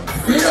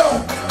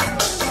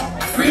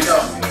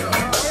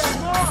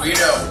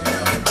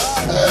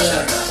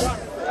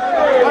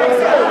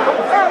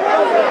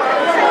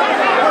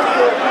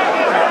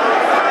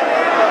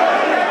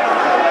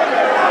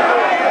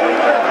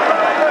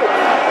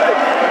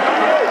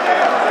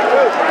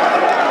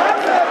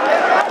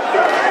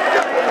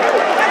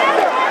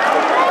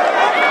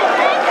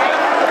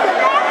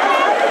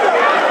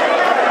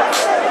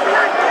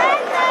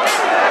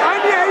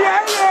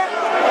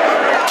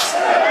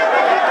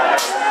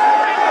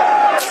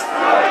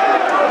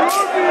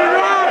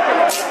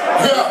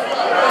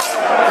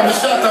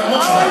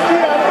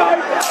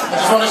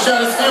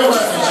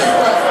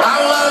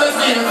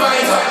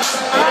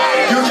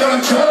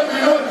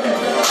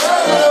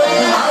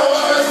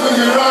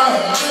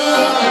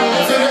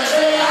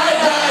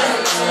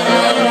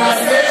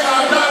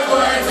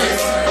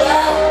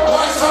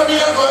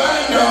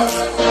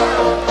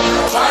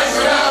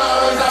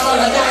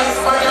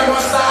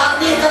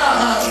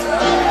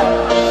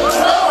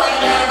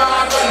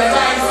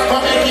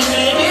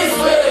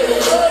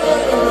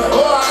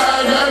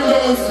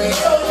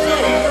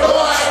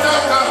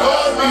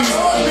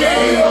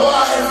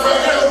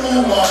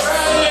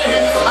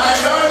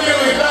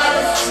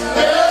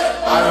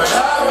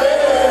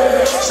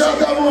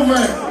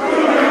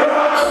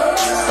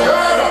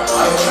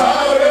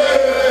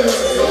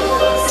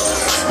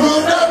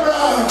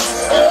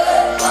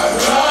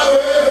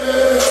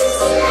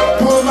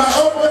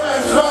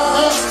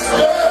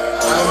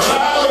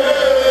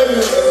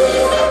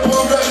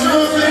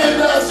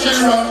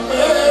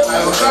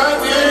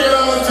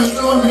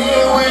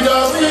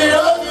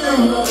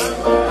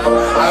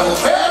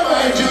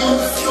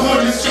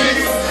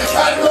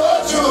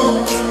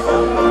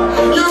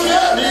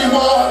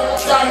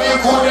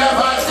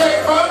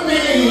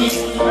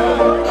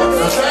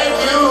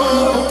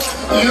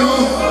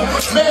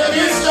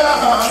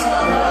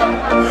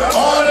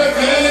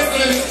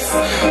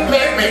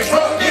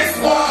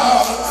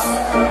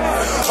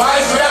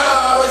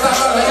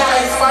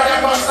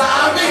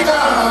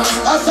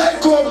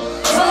 Oseikrom,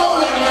 no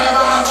one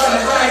ever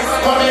apologize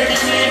for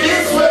making me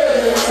this way.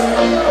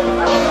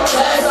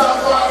 Let's not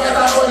forget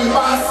about the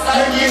past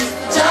and give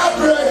Jah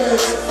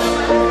praise.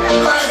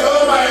 I know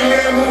my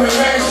name will be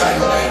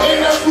mentioned in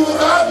the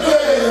book of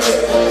praise.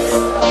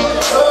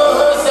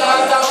 Oh,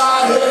 Shatta,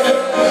 Wale,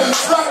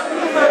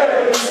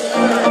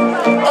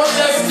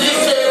 honesty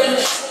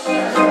change,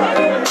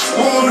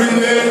 who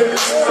remain?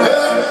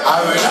 I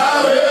will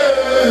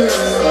always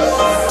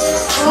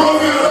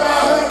prove you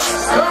right.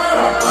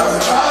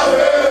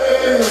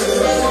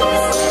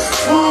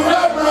 Move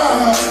that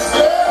brown,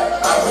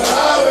 yeah, I will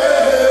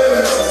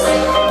always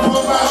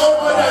put my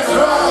hope on that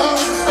drum,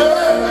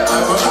 yeah, I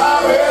will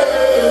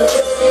always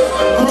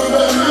put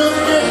the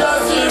music in that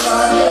shit,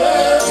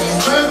 yeah.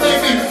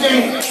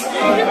 2015,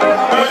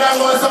 when I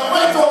was on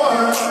my tour,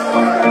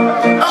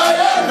 I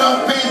had no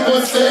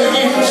people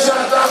saying,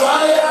 Shatta,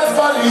 Wale has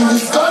fallen,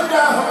 he's gone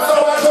down, so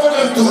I told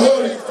them to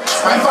hold it.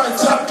 My fans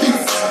chop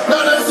kids,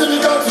 now them see me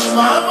come to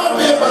my mama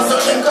paper, so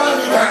they call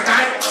me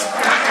Kakai.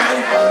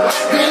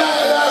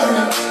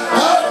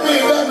 Help me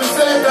when we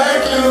say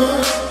thank you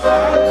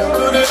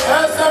to the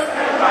answer.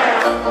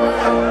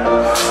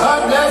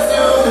 God bless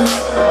you.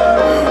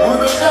 We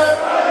will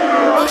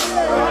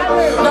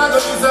not to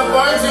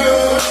disappoint you.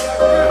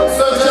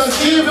 So just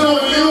keep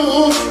doing you.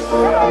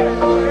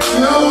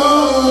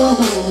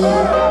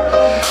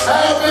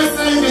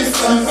 Everything is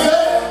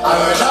something. I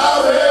will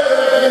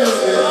always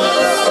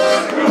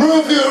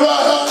prove you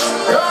wrong.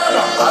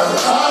 I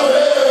will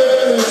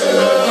always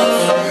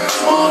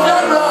move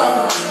that wrong.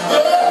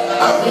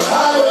 I will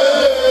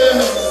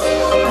always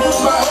put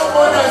my hope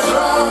on that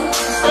strong.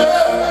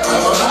 I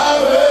will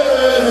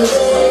always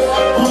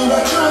put my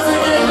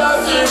music in that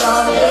shit. I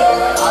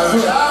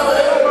will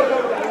always.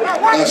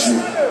 That's you.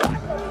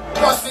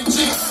 What's the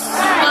cheek?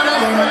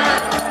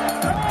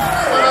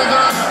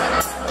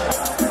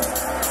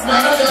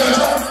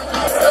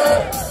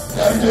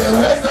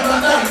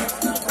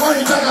 When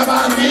you talk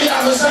about me, I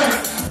was saying,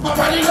 my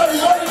body know the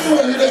only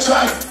way they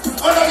try.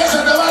 All I guess I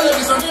never let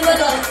me some people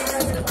guy.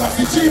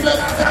 Coffee cheap, I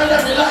can't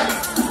let me lie.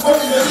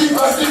 Only the leave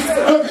us in,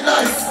 don't be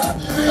nice.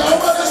 If you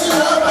don't want to see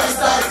how my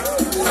style.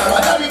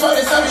 But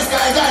everybody say this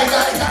guy.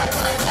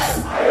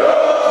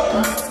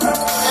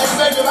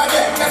 Expect you back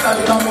there,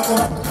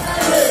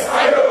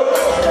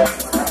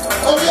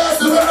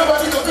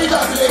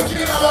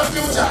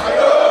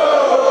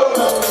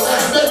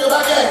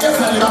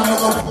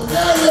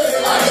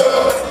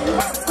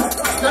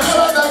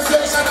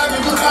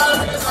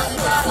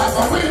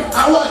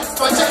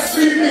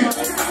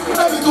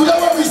 today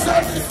when we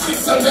start the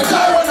things and the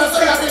guy wanna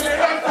say I'm in the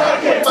wrong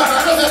pocket, but I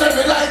know that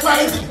they like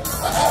my thing.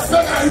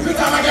 Make I repeat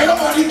them again,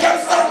 nobody can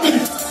stop me.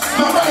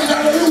 My mind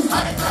and the youth, I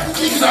can't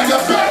kick it on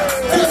your back.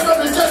 This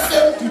one is just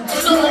safety,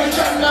 nobody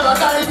can never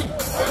die.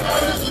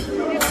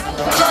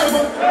 Drive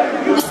up,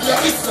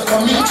 yeah, it's a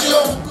community.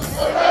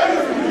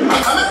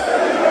 Amen.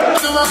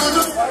 So I'm going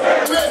to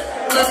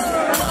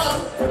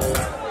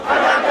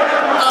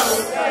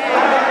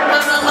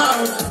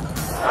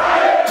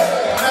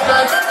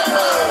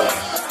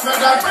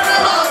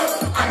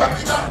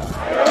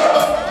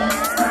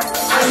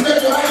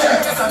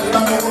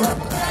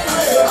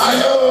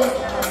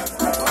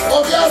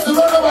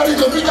nobody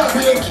to beat up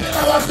here,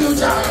 kill our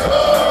future. I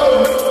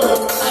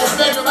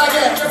spend the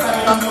baguette.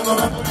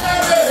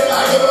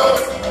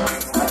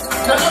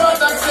 Never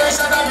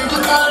taxation that you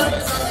could call.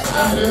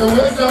 And the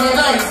waste of my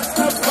night.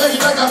 When you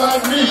talk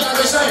about me, I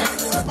go shine.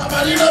 Mama,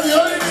 you know the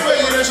only way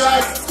you try.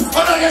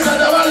 But I guess I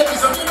don't want to be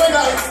some people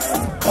guy.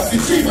 But the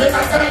chief, I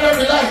can't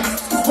every life.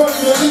 What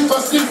you live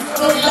for sleep,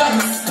 no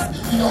life.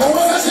 You know, I'm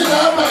gonna sit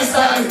down my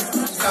style.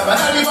 But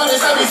everybody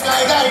say,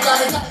 guy.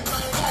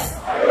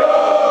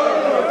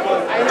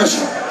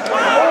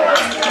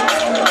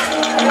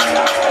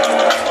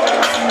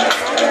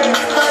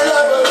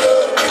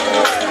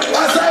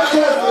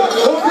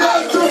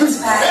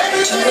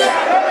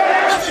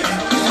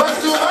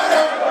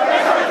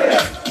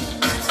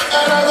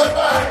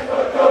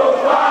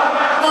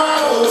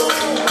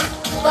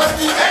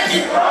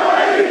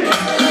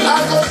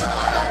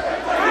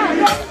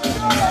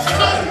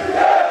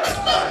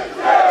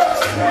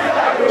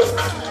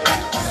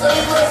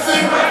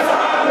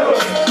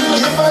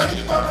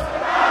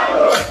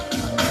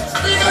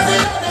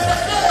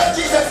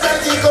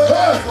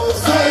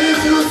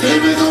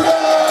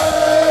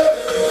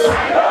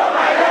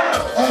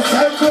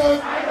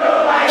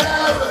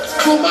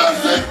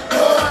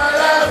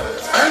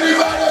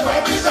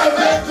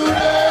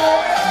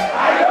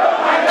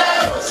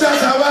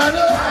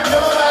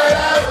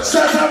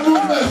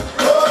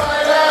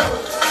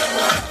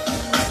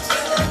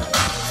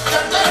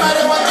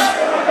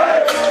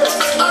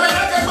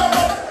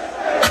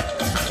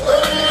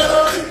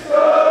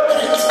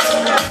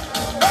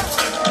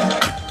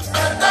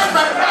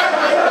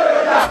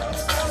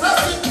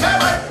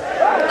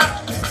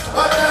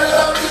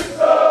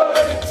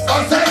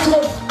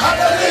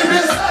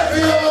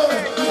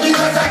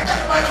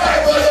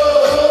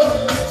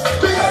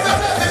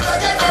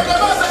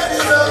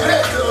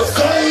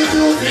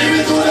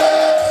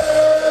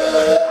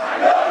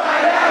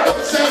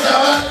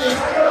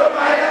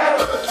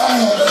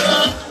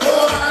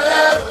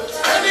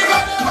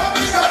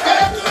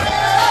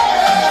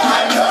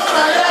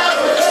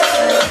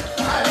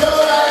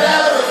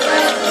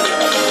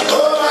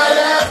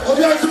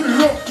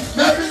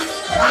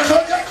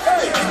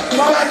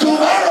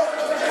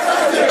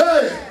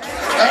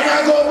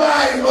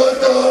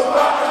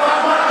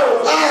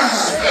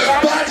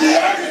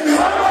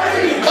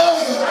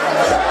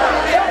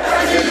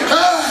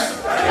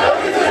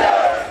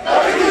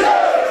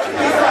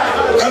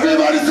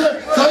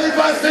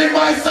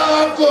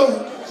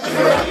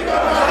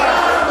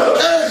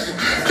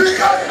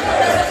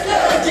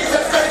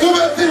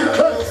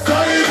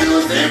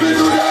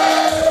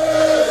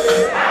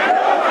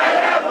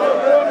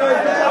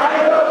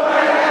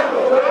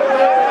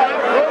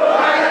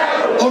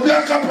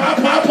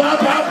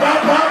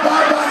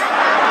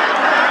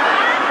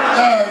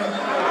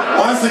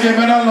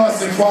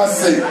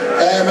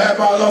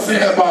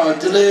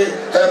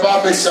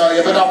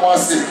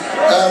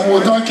 We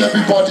don't care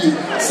everybody.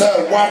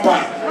 Say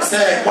Wapa,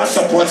 say what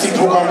supporting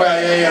program where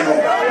you know.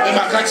 In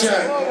my catcher,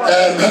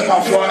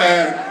 help for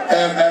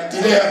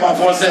delay help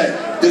for say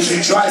they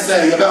should try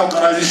say you better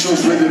organize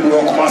shows with the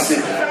work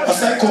massive.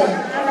 Oseikrom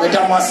with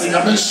that massive.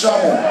 I mean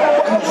Shamo,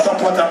 and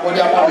support and body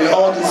about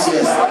all these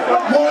years.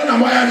 More than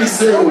Miami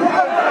say,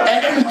 and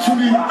then to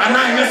me, and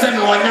I say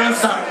me one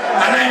answer,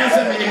 and I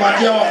say me my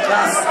dear of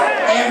class,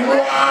 and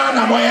more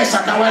than Miami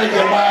Shatta Wale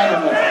the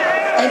one.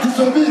 And to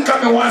so be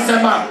coming once a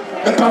month.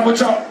 The Pambo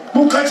Chop,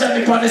 who catch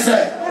anybody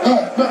say,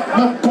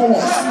 no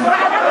powers.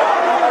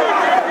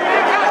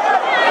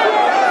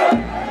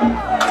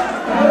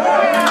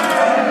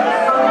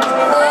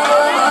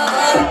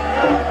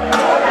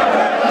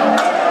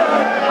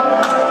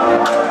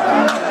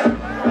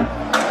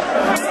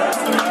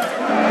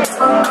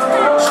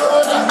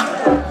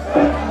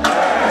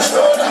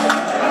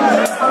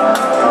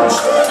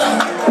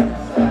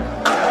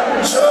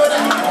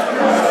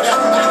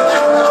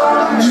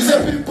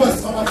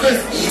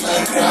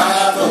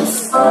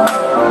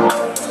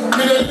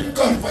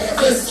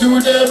 To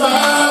the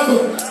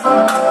Bible,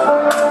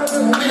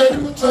 we don't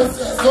do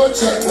transfers, no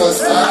check was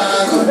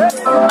Bible.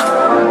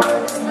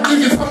 If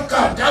you fuck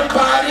up, that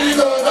body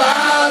go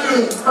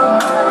Bible.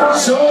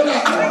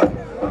 Shoulder.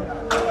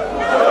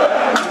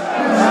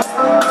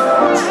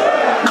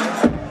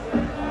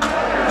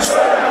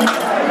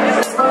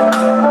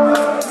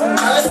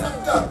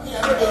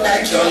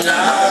 Like your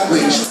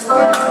language.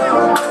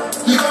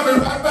 You coming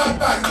right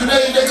back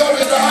today, they go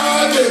with the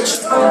luggage.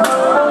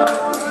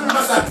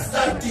 Must I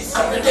start this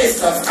on the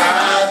days of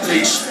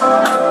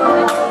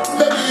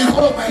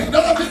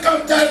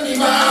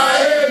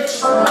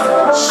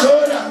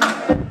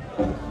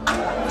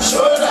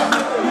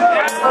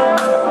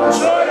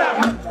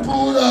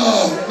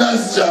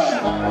Nice job.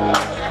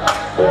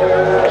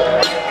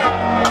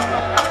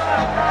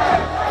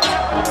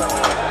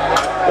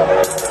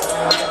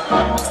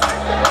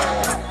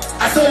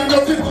 I said, you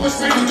know, people wish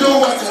me to do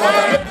what you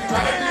want.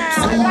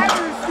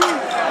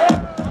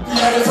 You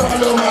gotta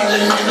follow my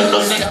lane, you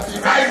know, say the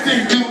right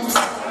thing to do.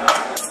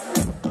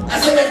 I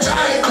said, they're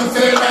trying to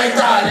fail my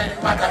talent,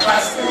 but I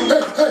pass.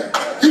 Hey,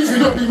 if you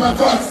don't be my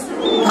boss.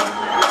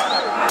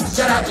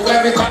 Shout out to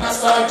every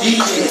cornerstone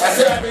DJ. I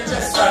said, I've been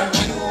just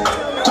thank you.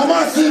 Come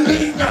on, see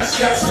me. That's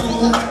your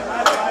true.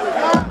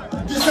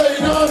 You say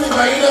you know me,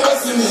 but you never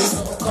see me,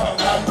 so come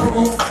and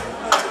prove.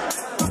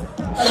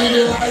 I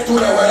didn't lie to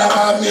the world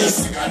about me,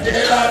 I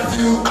did love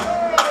you.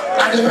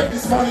 I did make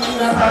this money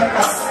in a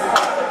bankers.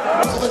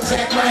 Go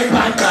check my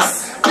bankers.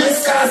 These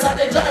cars are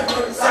the drive to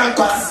the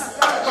sankers.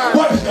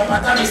 What is your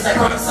matter, Mr.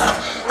 Concert?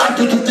 And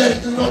to today,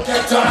 you don't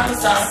get your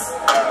answers.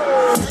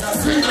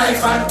 Sweet like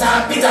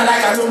Fanta, bitter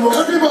like a lomo.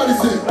 Everybody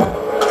say.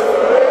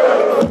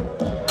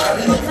 I'm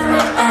a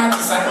different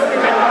artist.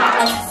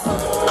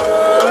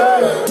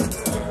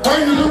 When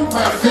you look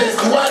my face,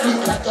 do I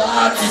look like an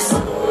artist?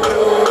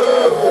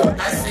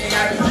 I say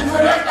I'm a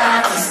different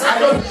artist. I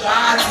don't be an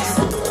artist.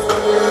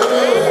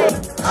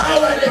 How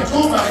I they do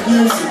my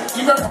music?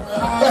 Even from the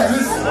heart.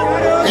 Listen.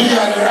 Me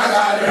and the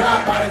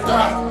rap and the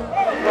top.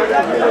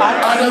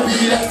 I don't be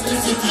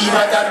electricity,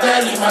 but I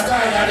tell you, my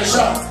guy at the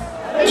shop.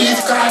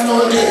 Each car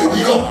no day,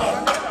 we go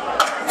up.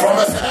 From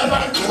a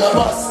servant to a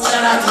boss.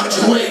 Shout out to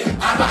Joey,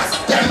 Abbas,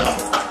 them up.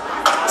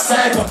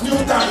 Side of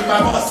Newtown with my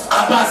boss.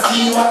 Abbas,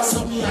 he walks so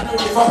me, I know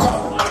they fuck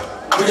up.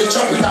 With the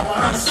chop with my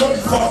hands, so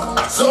the fuck.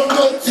 So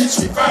no teach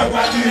me, fire,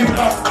 what do you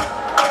block?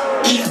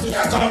 If me, I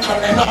come from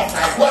the north,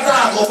 like what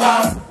I go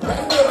back.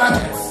 When go back,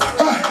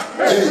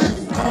 hey,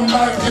 come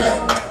back here.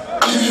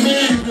 If you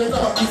mean you don't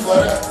talk to for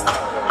that.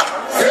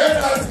 Say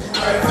that in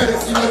my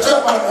face, you know,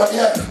 chop out for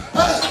here.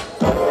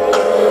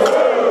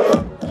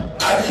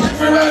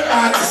 Different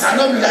artists, I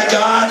don't be like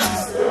your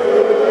artist.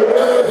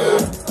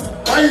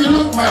 When you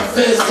look my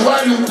face, do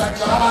I look like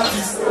your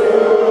artist?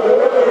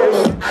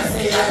 I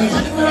say I'm a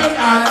different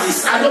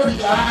artist, I don't be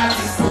your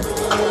artist.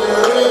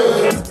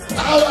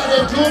 How are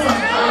they doing?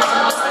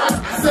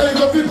 I say you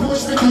know people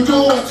wish me to do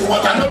what you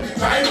want, I don't be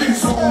driving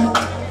soon.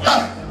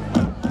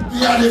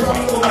 Yeah, they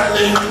follow my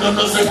lane, you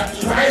know, say I'm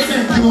the right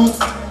thing to do.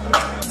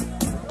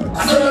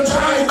 I said I'm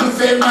trying to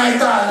fail my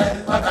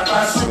talent, but I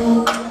pass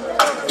through.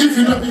 If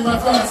you don't be my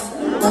fans.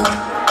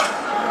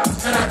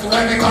 Shout out to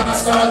every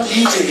cornerstone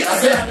DJ. I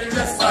say I'm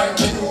just thank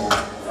you.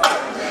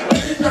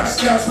 It's not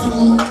scarce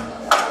too.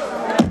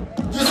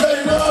 You say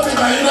you know me,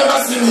 but you never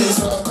see me,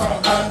 so come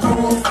and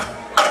prove.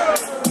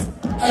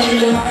 I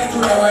really like to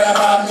the way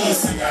about me,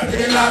 see I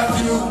really love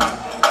you.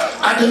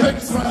 I did make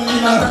this money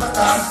in a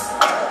bankers.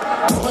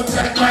 Go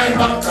check my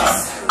bankers.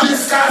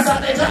 These cars are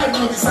the drive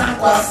to the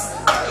sankers.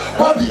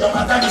 What be your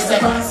matter, Mr.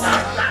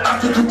 Concert?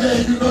 After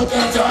today, you don't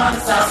get your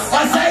answers.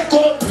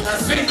 Oseikrom,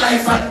 sweet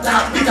like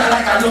Fanta, bitter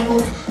like a lomo.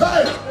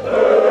 Hey!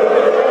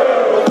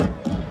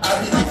 I'm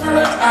a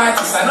different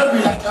artist, I don't be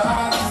like your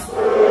artist.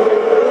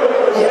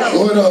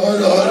 Hold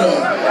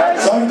on.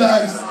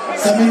 Sometimes,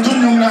 something too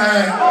young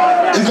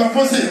now. You can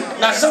post it.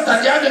 Now,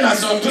 Shatta, the other man,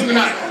 so too young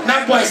now.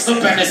 That boy is so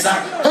penisa.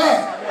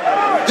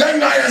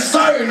 Then I am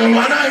sorry, no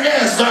man, I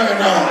am sorry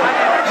now.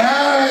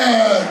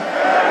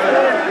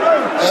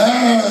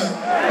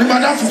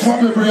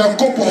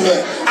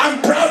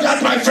 I'm proud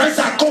that my friends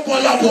are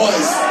Coppola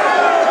boys.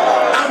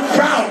 I'm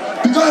proud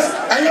because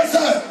I just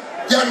said,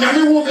 yeah,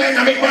 Nami woman,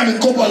 Nami man,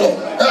 Coppola.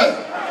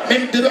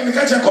 They don't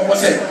catch a couple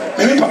say,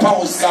 maybe Papa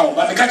was scout,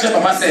 but the catcher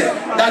Papa said,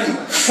 Daddy,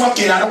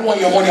 fucking, I don't want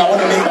your money, I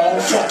want to make my own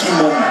fucking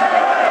money.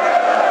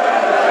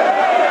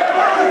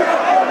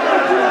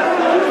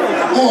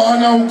 Who are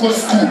now go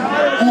school?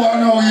 Who are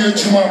now here,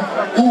 Chuma?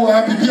 Who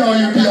are PPR or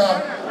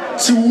UPR?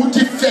 She won't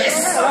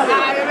face.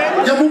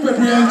 You won't be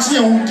and she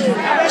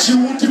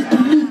won't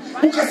believe.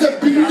 Who can say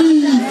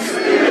believe?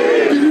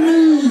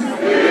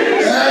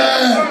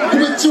 Yeah,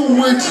 wait you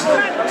wait.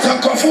 So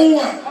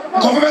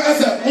come back and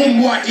say,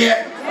 who are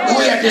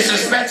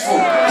disrespectful,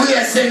 who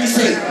are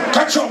saying,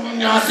 catch up on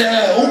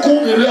yourself, who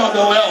could be real,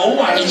 who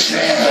are in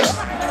church.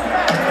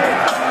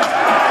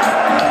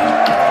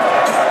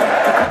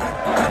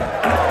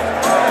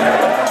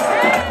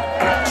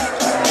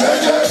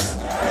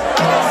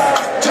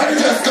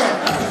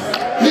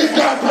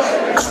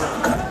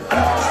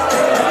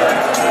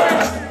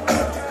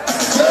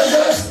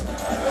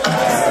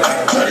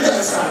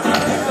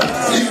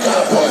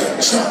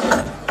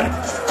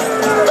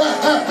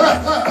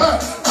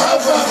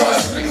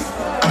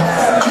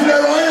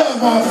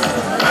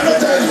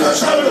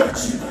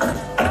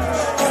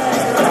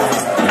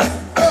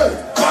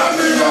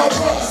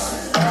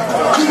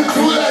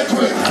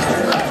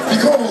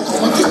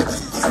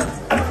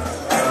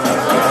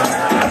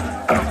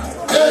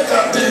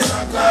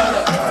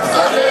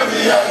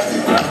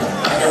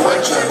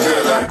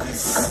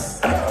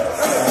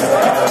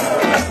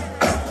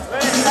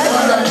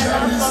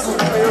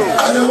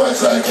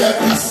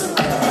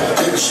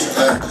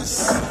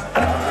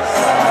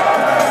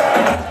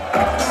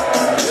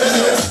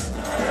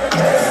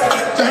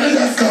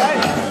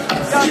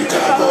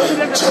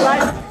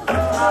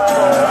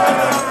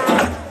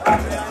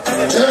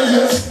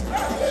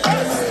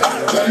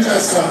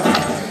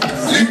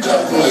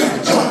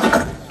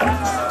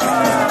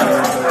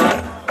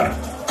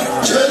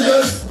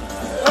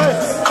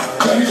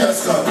 Can you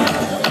just come?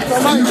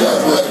 You got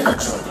what?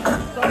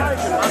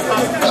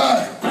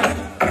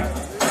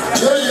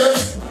 Yes.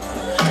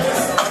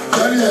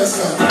 Can you just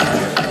come?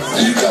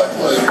 You got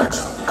what?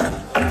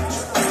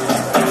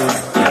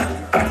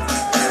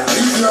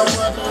 You got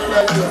what?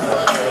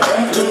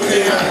 Come to me,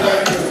 I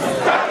like you.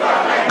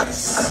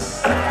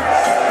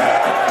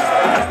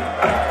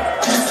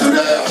 It's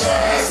today your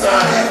first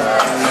time.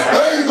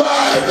 Where you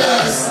buy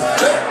best?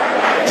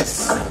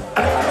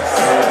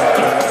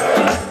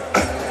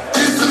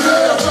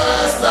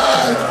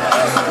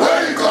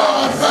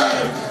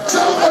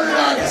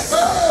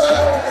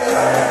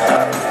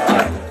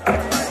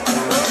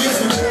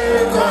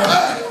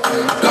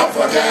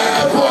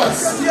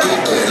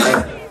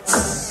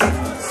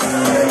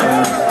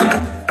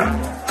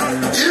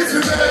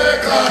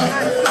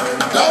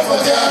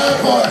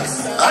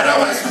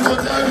 Otherwise, we go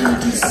tell you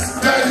this.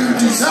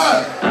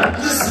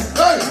 Listen,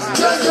 hey,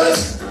 changes.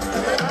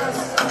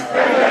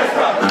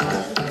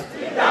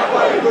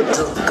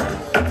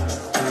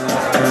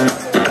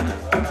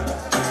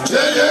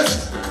 Changes.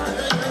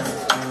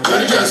 Can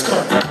you just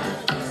come?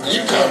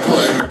 You can't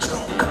play.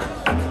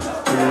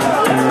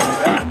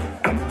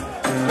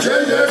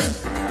 Changes.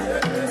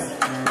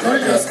 Can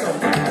you just come?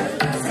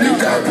 You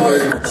can't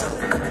play.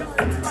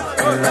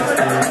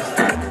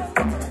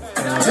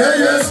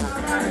 Changes.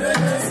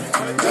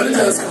 Can you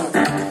just come?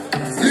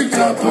 You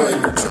can't play.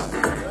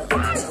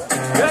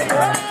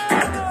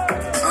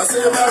 I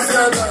say my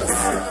fellas,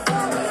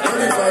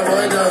 only my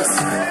brothers,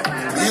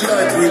 be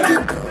like we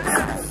did.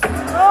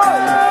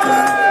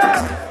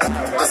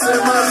 I say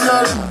my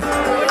fellas,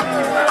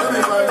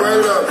 only my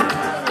brother,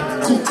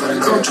 cook and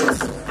control.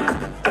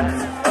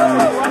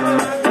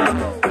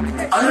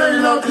 I know you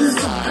love this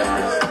guy,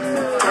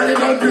 and you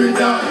don't do it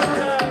now.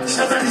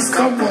 Shatta this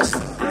campus.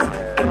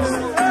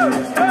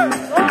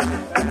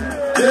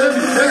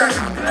 Baby, make a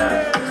come.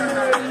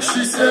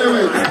 She say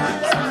wait.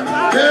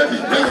 Baby,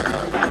 make a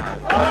come.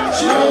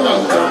 She don't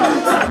want to come.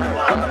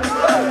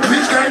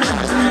 Which kind of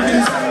drink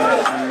is?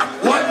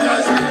 What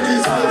does drink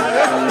is?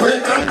 Where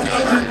can I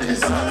drink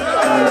this?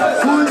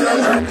 Who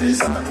does drink this?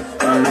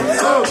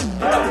 So,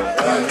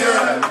 I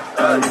get.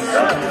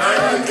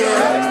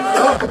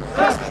 Oh,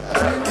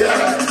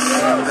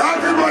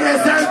 everybody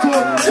say go.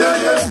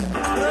 Yes.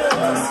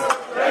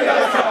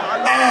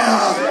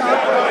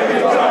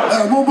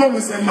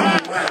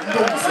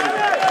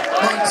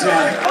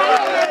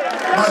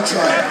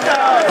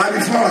 But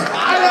before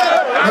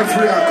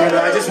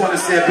I just want to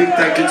say a big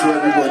thank you to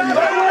everybody.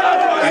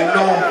 I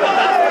know.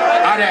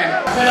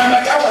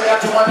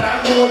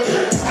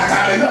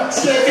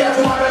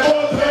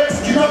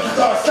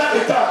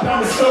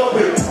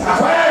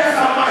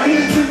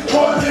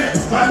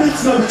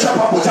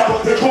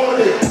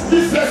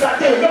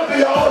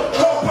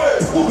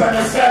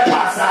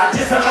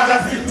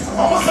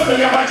 Almost a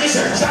million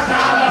magician, Shatta,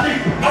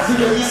 I see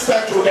the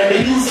respect to them,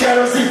 they use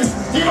kerosene.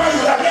 Even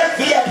you that get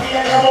VIP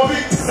and your hobby,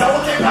 now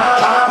what they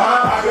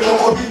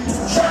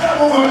Shatta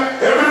movement,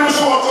 every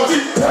show of Koti,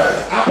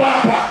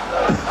 Apapa,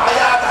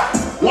 Ayata,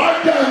 one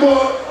day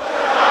more,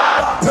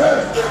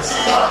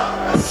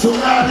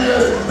 Sunadi,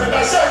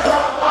 Medashaka,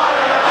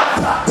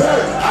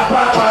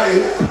 Apapa,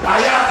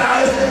 Ayata,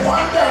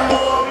 one day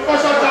more,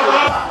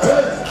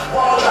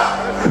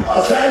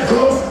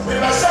 Oseikrom,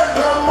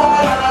 Medashaka,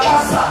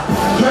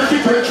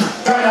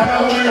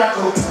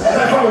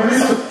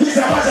 he's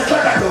a bunch of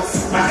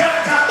spectacles. My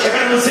God, you're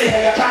going to say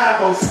hey,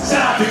 parables.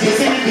 Shout out to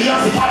Disney,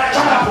 Beyonce, all that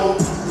carnival.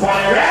 For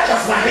the rap,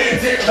 that's my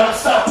head, it don't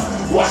stop.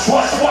 Wash,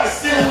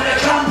 still when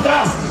it comes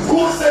down.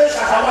 Who says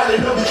that's how they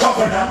don't be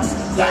covering them?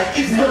 Like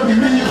if you don't be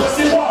me, you go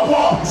see war.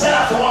 Shout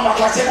out to one of my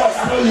classic boys,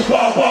 I know you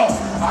ball.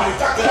 I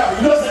talked it up,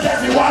 you know, so just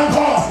be one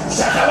call.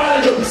 Shout out while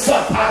they don't be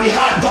soft, I be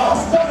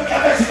hardcore. Don't forget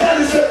that you tell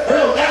us,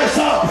 real, that is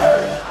all.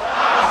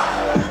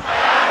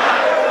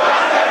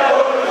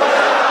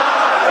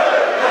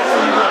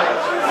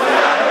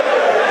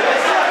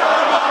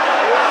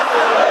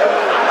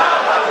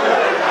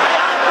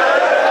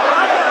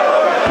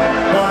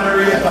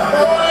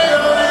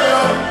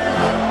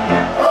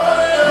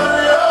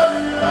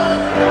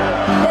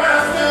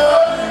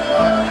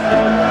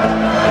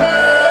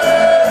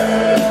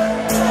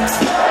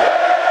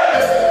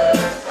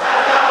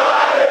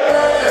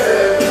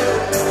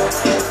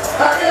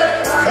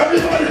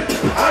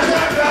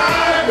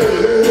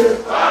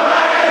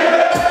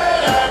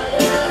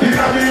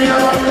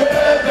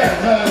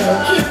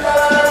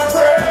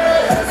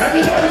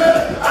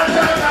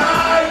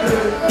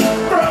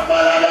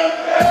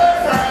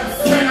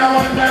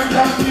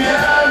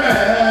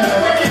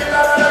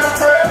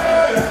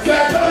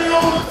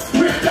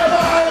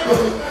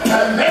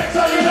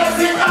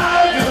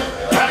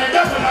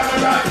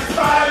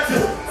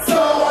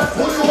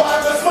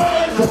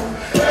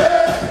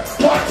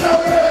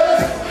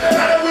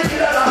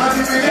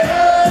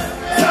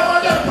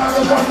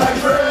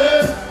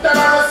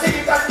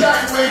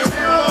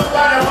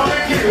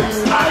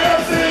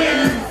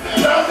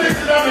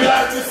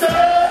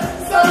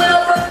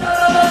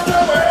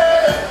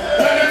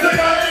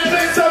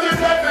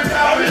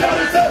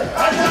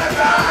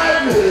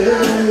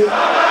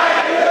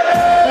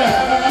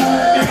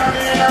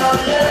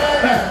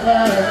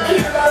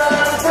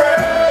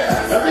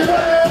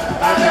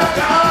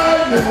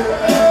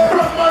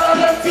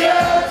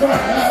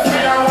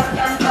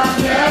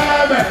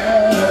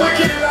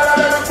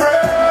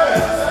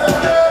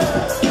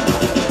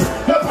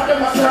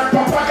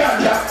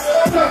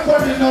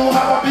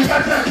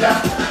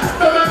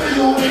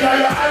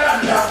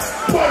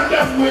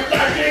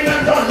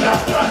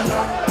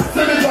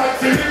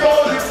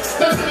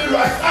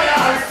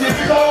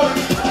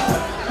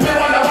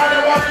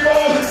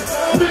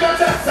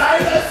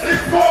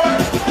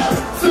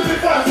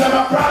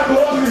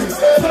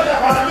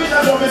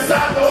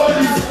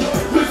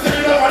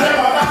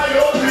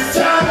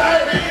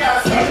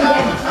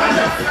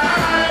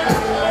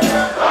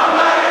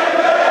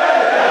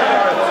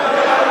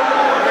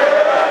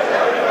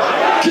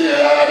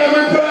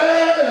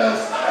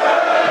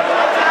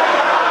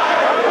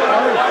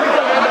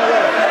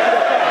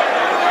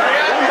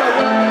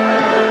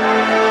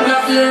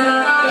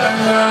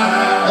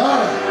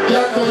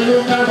 you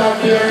never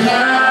fear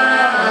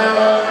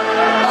now.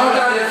 Out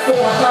of the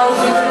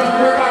 4,000,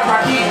 we're back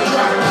at the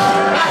track.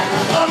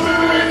 I'm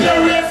moving the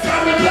race,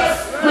 I'm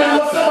blessed. When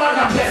was the one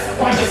I'm blessed?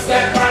 On the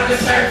step, on the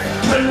step.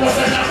 When was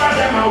the number of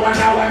them? I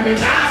wonder when me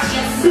nasty.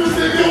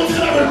 Music, you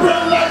have a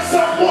brain like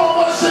some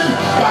war machine.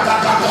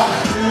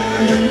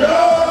 You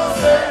know,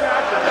 say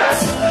that.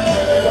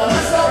 I'm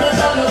stopping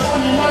on the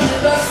funny money,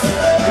 that's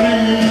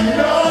you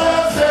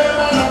know, say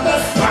man, I'm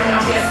blessed.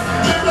 I'm blessed.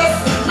 Me blessed.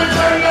 Me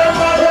tell them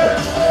about it.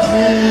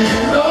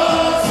 You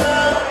know,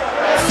 say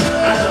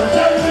I don't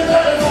tell me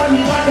that the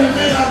funny money,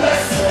 me I'm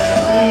blessed.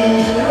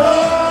 You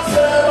know,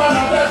 say man,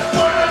 I'm blessed.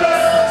 I'm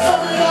blessed. So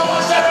me know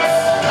what's the best.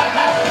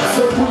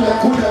 So pull ya,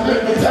 let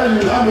me tell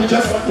you, I'm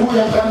just a pull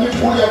ya, can you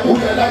pull ya,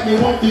 like me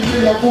want to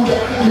kill ya, pull ya.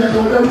 You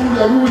know the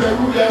ruler,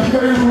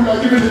 very ruler,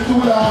 give me the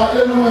tooler,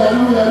 hallelujah,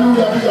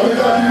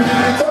 because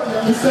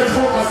you stay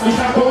focused, we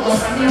can focus.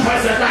 And you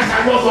might say like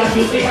I was on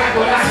you think I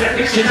go that's the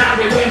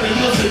dictionary when we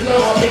use it. No,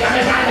 I think I'm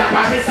a man up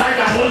on this side,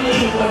 I'm only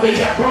you will be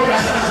your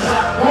product.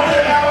 Only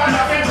I want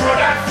nothing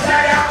product,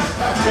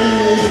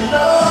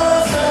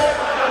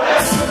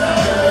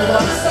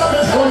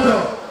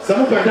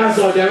 some can dance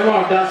on their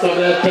own, dance on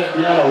their tent,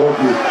 the other work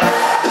you.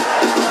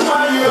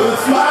 My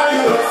youth, man,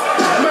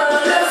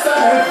 yes, I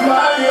have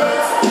my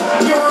youth.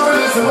 You want to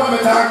listen to me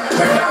talk,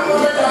 but I'm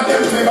going to talk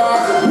them to me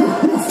back.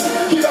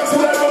 Keep up to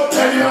that book,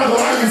 and you know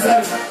what you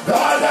said.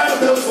 God have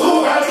those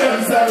who have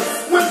themselves.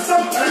 When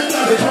somebody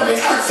does it, when they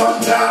act some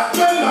job,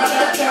 when my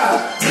that job,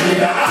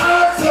 need to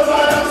ask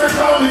somebody else to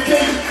call me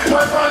king.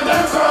 My friend,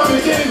 them call me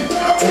king.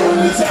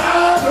 Only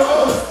child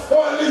knows,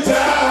 only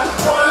child,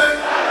 only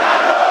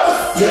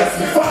yes,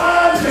 me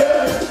find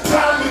it,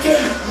 call me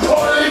king.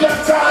 Only them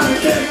call me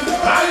king.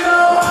 I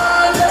know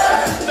one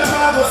day, the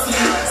Bible see,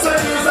 so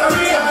use a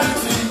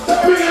reality.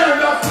 We hear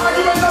enough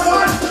argument of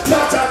one,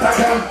 not chat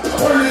again.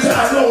 Only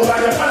child knows that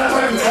your father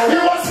went home. He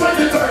was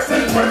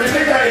 2013 when the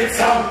nigga hit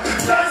some.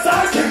 That's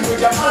our king with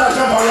your father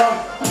come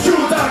around.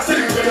 Shoot that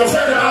thing with your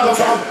friend and other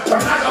from. From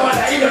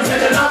Nagabata, even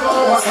said the Naga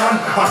overstand.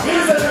 I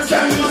feel that them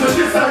can use it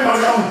this time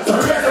around. So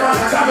raise around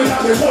and come in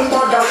and we won't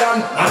bug around.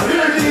 I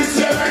really need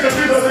to make the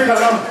people sing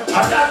along.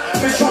 And that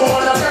is sure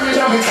that every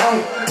time we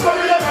count.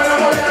 Come in up and I'm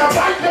going to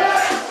fight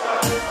there.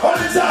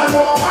 Only time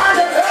more mind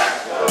it there.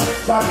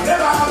 But we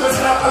never have to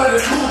stop all of the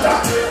shooter.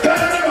 Can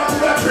I never do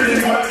that pretty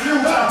much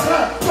future?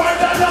 Fight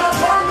that now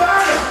from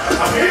there.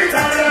 I'm here to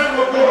them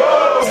will go.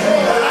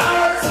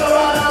 So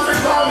I don't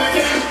become the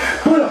king.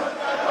 Pull up.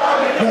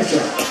 Yes,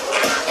 sir.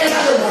 And I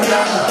don't want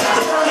that.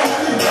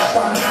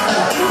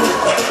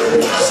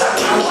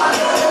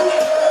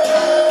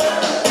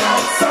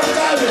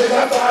 Sometimes they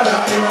got bad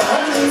at me.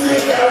 I'm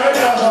music and I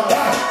never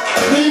back.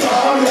 Leave my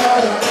arm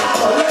ladder.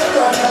 But they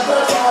got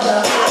never father.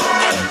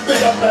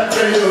 Big up that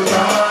radio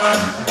man.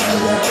 I'm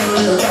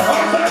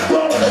back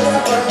home.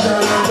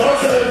 Don't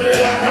say me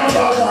I'm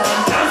number one.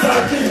 That's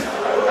our king.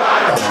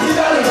 He's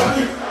not a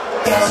king.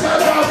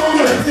 Shut up on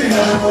my thing.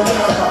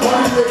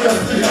 One make us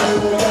see.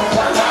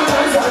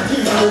 That's our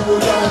king.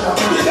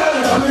 He's not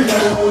a king.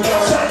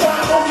 Shut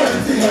up on my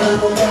thing.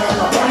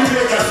 One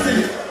make us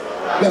see.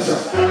 Yes, sir.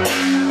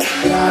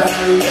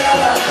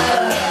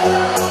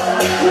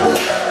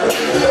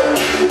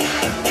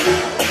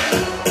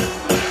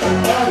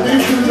 I've been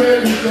to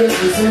many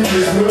places in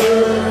this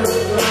world.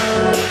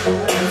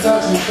 I'm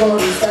searching for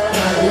the sky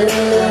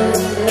again.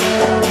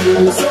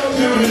 It's so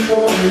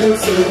beautiful, it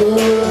looks so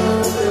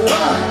good.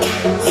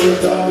 So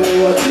tell me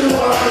what you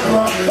want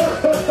from me.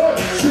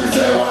 She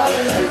said,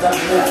 Wale,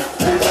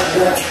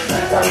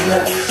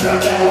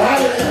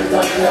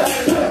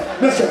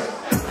 listen.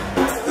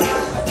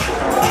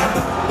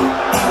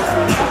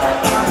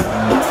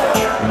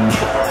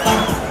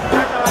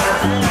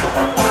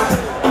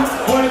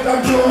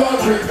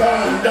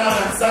 African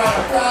dance,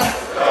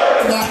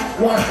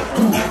 one,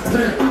 two,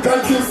 three,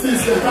 can't you see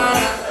the man?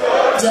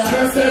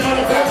 Just say man,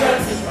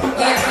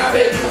 like a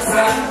baby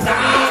son.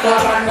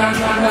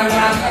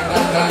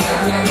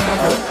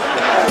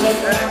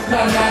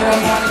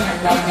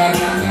 Shatta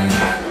movement.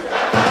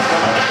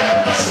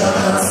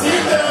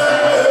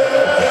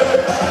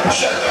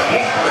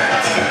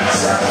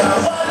 Shatta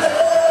Wale.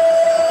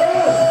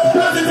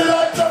 Bloody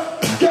delight,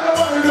 can't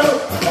want to go.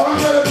 I'm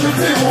gonna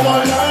pretty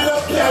woman, I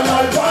don't care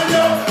my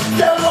banyo.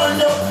 Can't want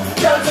you,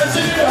 can't say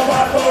she need a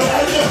bad boy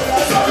like you.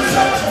 So we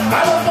say,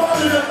 I don't want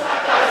you.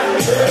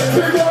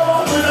 Big girl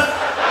want me now.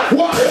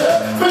 What?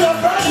 Big up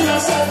friend in a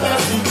Shatta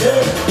city.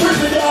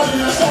 Pretty girl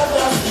in a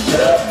Shatta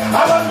city.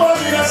 I want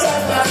money in a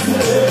Shatta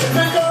city.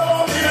 Big girl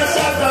want me in a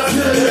Shatta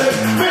city.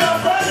 Big up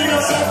friend in a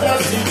Shatta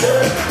city.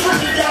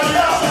 Pretty girl in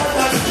a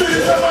Shatta city.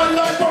 The man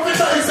like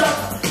professor.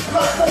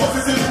 Like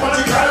Moses in the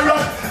magical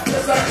rock.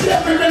 Just like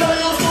every man I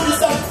used to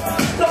this up.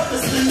 Not the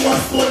slim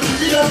ones go to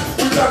the end.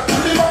 We got to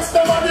the max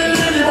them and the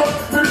minimum.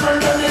 We bring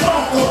them in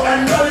Marco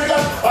and Gallagher.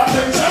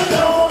 Attention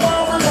now,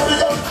 man, we got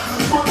it up.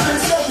 Put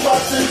things up,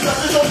 but things up,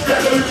 it's up.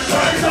 Get them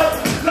rise up,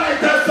 like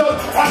that up.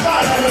 I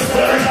got them a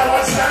story, now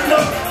I stand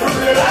up. We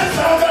realize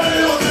now that they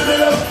use the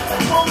middle.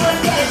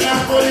 Movement like that,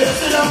 but yes,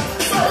 you know.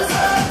 So it's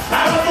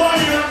I don't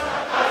want you.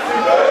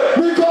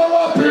 We go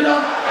up, you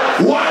know.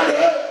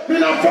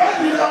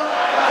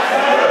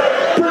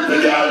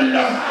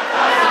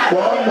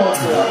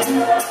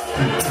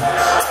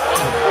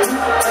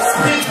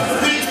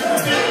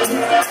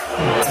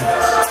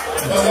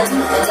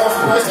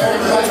 I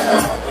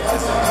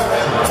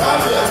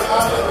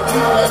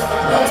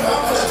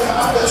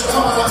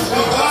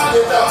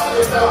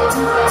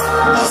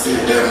see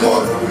them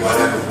more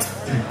than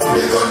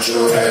they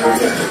control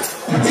everything.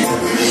 If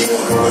we need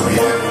more, we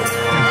have.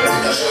 I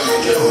can show you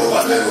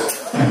Jehovah level.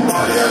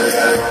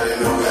 Hallelujah.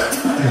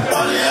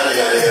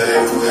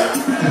 Hallelujah.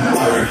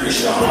 Hare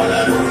Krishna,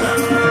 hallelujah.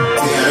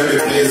 In every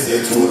place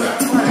they tune.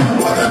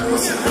 What a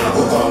person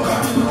who conquer.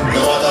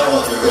 No matter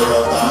what we go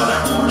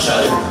wrong,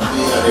 shall it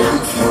be a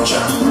good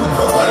future.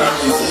 For what I'm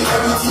music,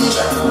 I'm a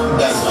teacher.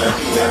 That's why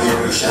we have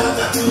a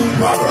Shatta.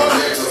 My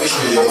brother to be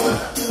sure.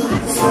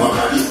 For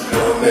my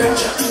no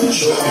venture.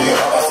 Show me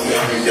how I see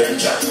every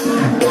danger.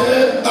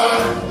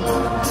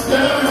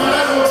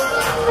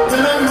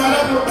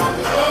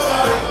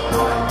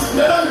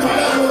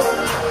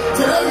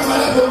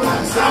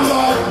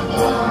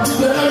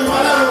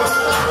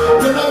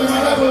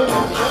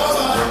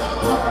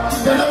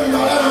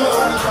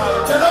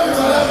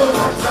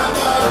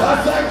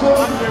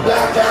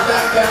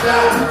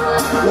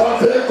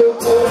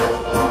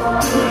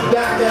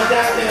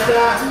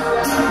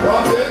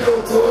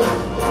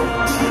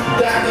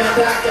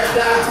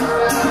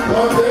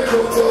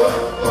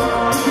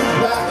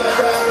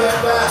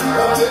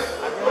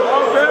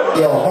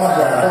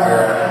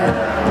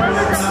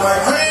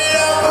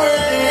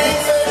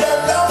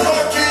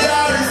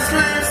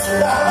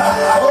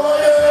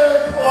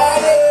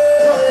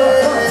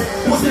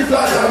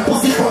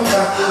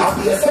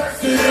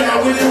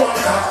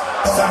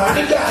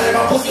 Somebody got him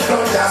a pussy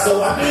from ya,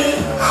 so I mean,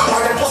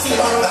 I'm a pussy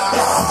banga.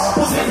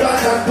 Pussy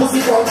black and pussy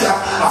from ya.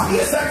 I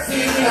feel sexy,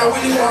 I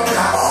really want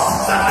ya.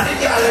 Somebody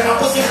got him a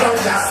pussy from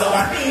ya, so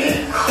I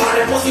mean, I'm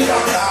a pussy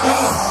banga.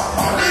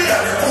 I'm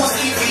a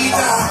pussy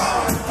feeder,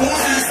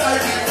 pussy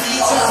psychic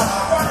teacher,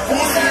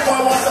 pussy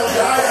power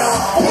supplier,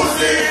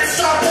 pussy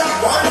Shatta.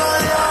 One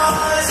on your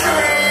ice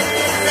cream,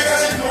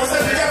 because it knows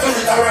that they got to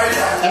be the right.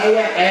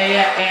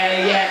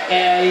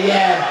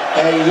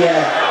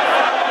 Yeah.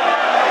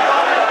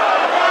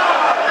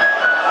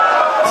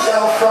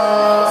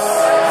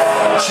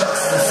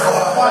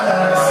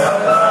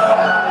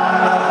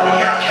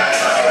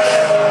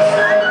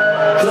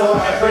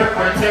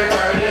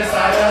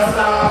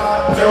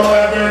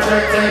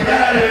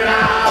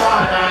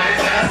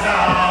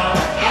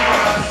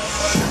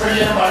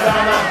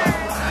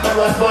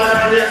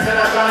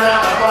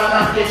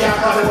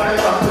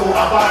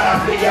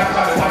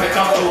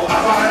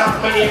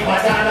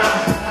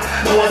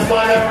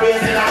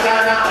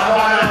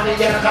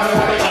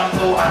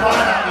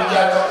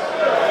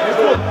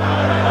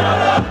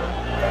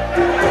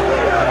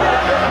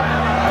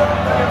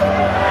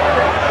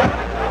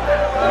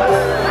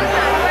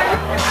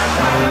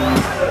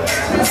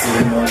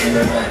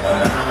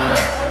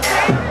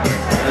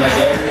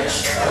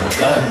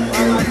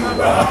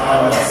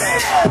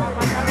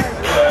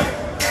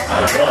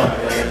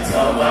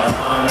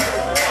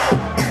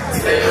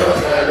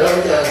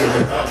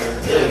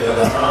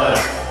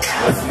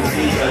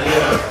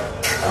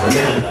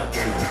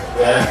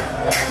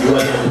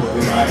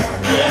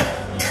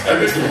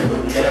 Everything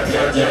will get up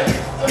your jet.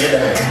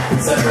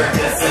 Separate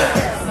yourself.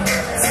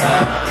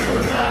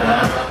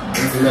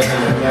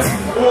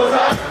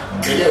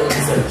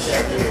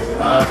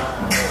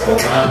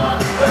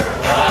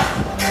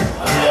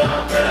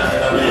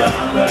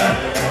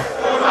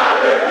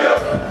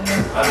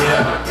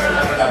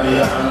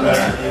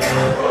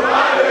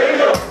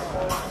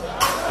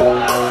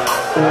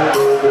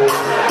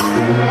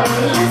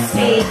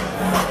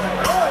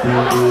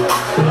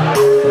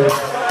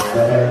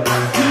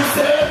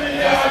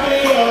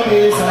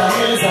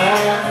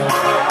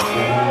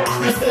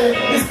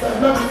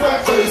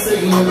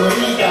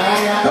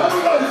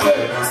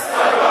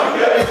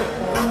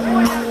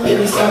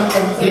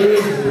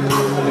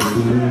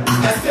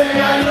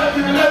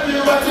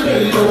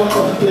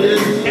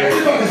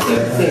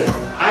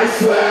 I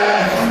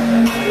swear,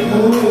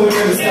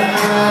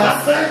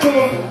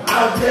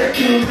 I'll take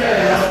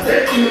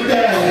you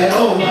there,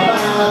 oh my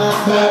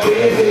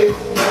baby,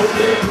 I'll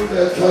take you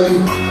there for you.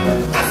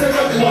 I said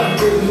nothing one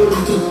baby, what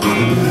you do?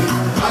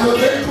 I'll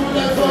take you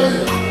there for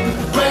you.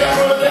 Make I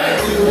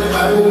protect you if I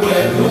will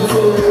let you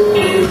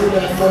do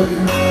that for you.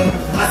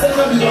 I said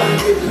nothing one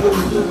baby, what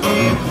you do?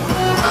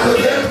 I'll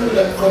take you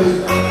there for you.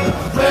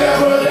 Make I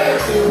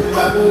protect you if I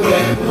will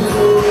let you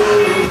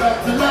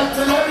do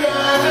love you.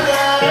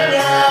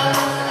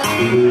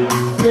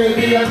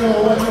 Baby, I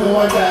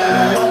know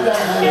that.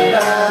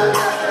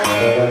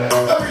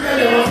 Every day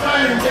they were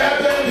fine, yeah,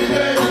 baby,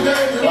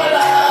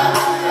 voila.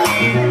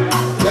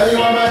 Yeah, you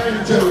are my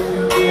angel,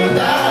 you are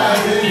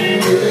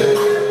dying, yeah.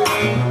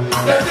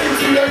 The things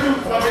you do,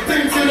 for the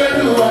things you do,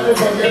 I don't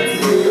forget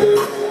you.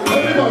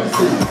 Everybody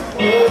say,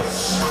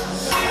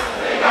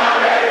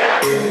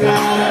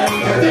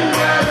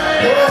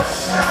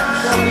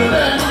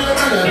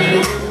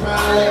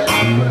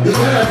 you're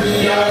gonna be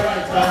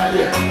alright,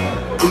 buddy.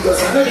 Because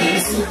I know you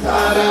see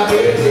Father,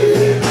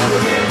 baby.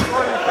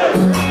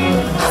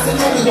 I said,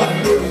 no, you want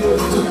to do.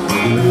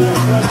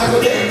 I go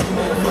there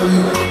for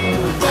you.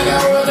 Then I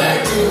will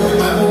let you in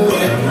my mood.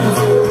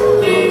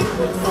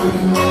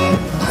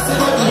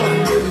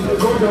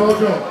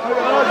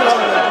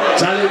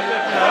 Charlie,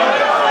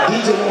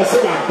 DJ no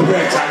say my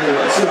bread, Charlie,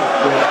 say my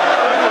bread.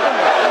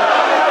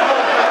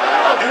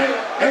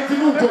 And you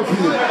go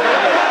feel.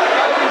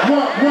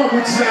 More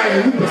which lie,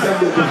 who percent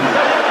go feel.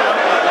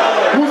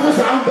 Who's the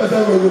sound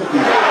percent go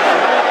feel.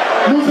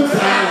 Who's the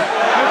sound?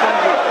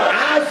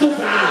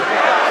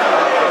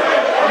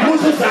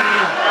 Who's the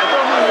sound?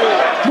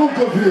 Who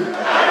go feel?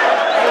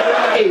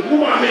 Hey, who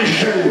am I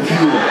share with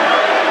you?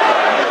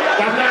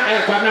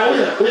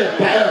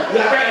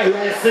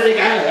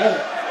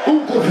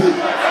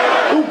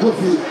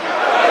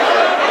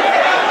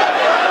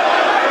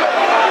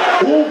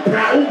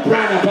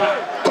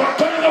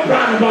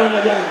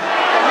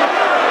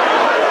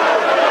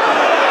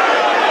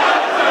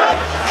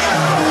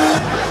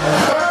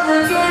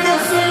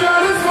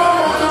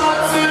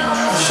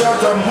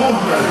 Shatta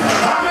movement.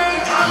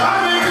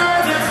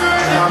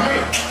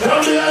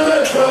 Don't be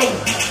ungrateful.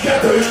 Get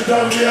to you,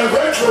 don't be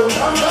ungrateful.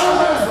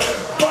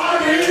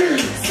 Body.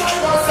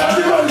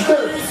 Everybody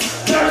there.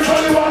 There's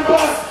only one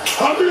boss.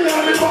 I'm the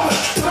only boss.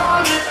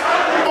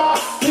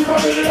 People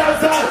in the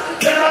outside.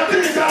 They're not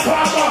thinking of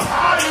Papa.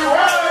 Are you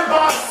well,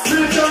 boss?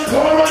 You can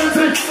call on the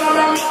thing. Some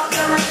of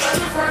them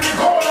different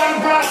cold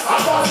and brass. A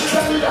boss is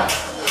a leader.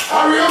 A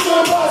real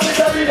good boss is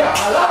a leader.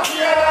 I love the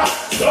other.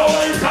 So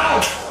when you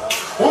come,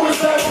 who is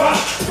that boss?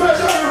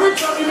 Especially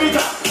rich on the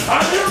meter.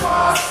 I'm your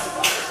boss.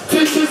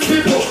 Teach these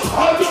people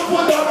how to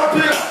put on a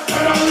pillar.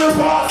 And I'm your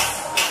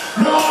boss.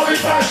 No, we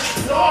fight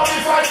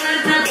big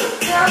people.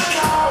 Yes,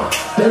 now.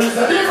 There is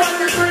a difference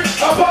between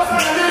a boss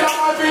and a leader,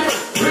 my people.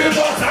 Real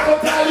boss, I go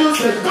tell you,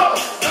 say go.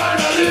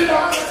 And a leader,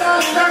 I go tell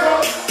you, let go.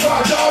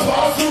 Watch out,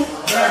 boss, you,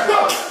 let go.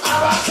 I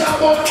watch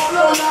out, but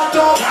no, not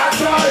dog. I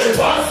try it,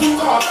 boss, you,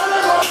 come,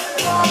 let go.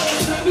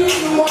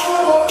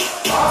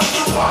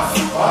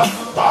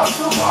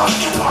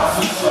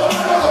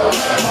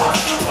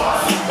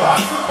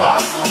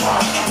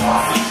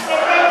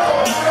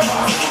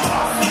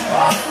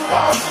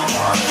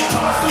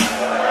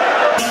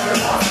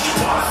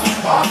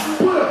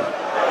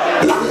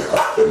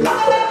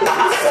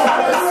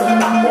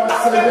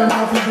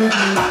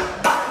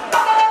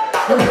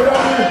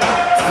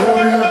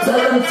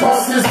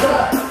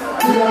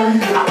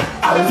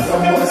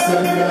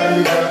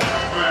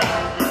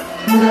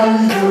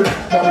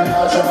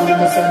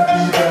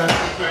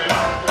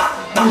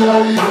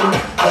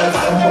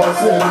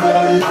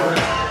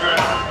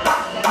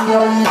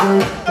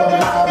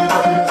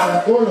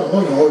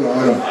 Hold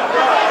on.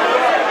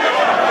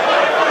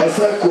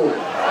 Oseikrom.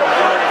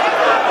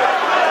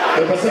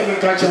 The person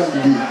catch on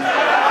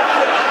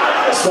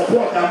the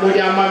support that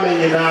money I'm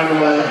making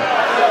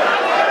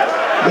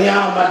me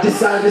am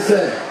decide to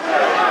say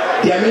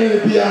there may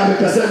be a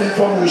person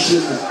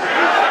information,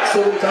 so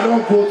we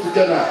cannot go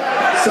together.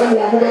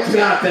 Someone who got me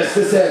at this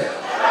say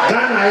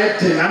Ghana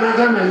 18, I'm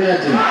Ghana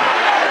 18.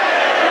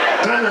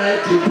 Ghana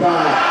 18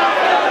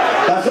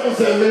 that's all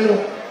say me.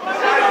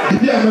 The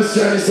dear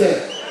say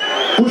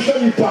who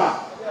should be pa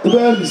who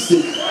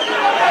mistake.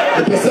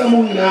 The person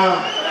who now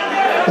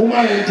who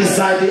might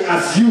decide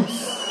as youth.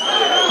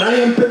 Now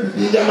you pay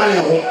the money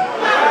home.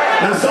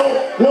 Now so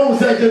one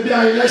say to be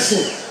an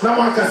election. Now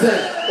one can say,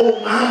 oh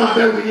Mahama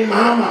Bewini,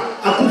 Mahama,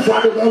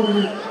 Akufo-Addo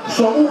Bewini.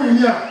 So who we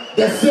hear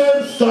the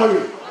same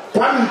story.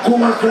 Kwame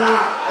Nkrumah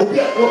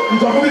obi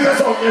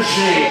because of your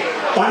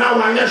Wana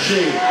wanya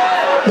shame.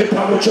 Me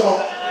pamocho.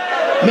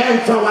 Men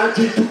from 1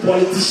 to 2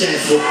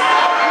 politicians.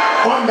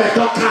 On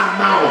better come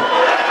now.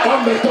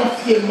 On better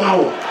feel now.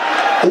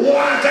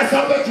 One can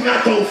somebody to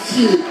not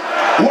feel.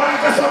 One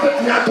can somebody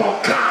to not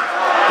car.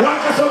 One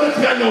can somebody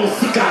to not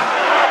sika.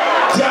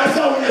 Just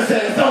on your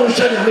sense, don't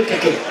show you make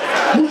it.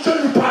 Who show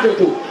you part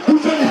of it? Who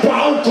show you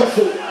part of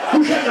it?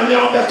 Who show you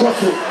on the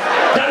cost?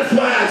 That is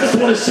why I just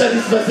want to share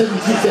this message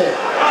with you.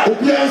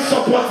 Obian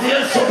support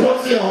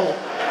you.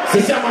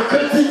 Since I'm a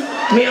critic,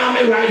 me and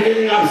me ride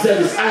heading up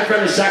service. I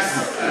can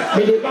Shatta.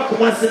 Me the back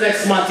once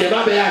next month. The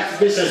baby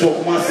activation for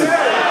Kumasi.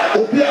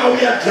 Obian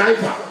we are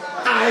driver.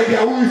 I be a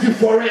who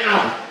foreign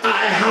app.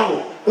 I how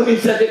when he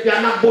said they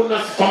are not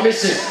bonus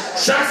commission.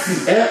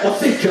 Shatta,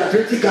 Oseikrom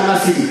 20 Ghana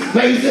city.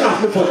 Now you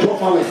ask me for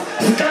 12 hours.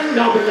 You can't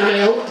now be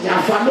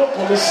no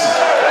commission.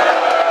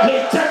 They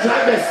tell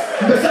drivers,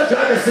 better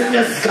drivers in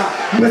Mexico,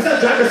 better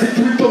drivers in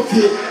Twitter,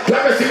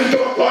 drivers in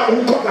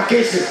Unco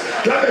vacation,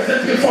 drivers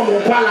in from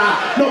Opala,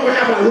 no more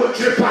have a road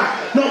trip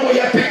park, no more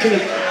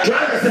picnic,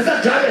 drivers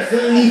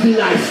in living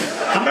life.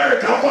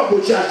 America,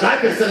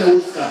 drivers in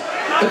Oscar.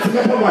 It's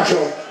never much.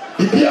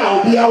 The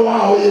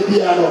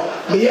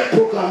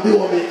program be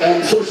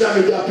on social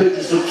media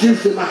pages to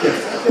Tuesday market.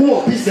 Who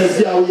are business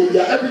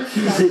there every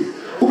Tuesday.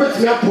 Who bet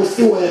me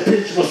posting on a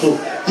page also.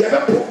 You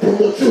have a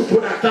promote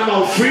product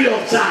out free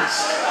of charge.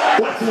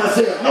 What must I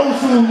say? No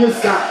soon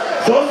this car.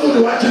 So also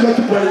the watching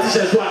to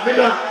politicians who are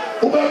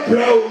Uber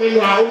Pro,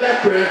 meanwhile, Uber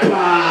Pro.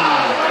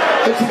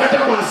 It's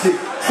better mercy.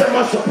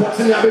 Someone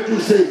supporting me, I bet you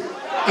say.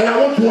 And I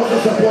want to also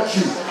support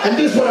you. And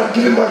this is what I'm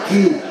giving back to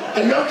you.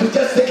 And not to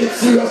just take it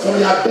serious on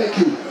you, I beg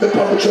you. The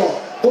public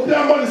show. Open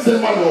your money, say,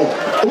 man,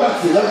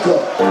 let's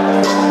go.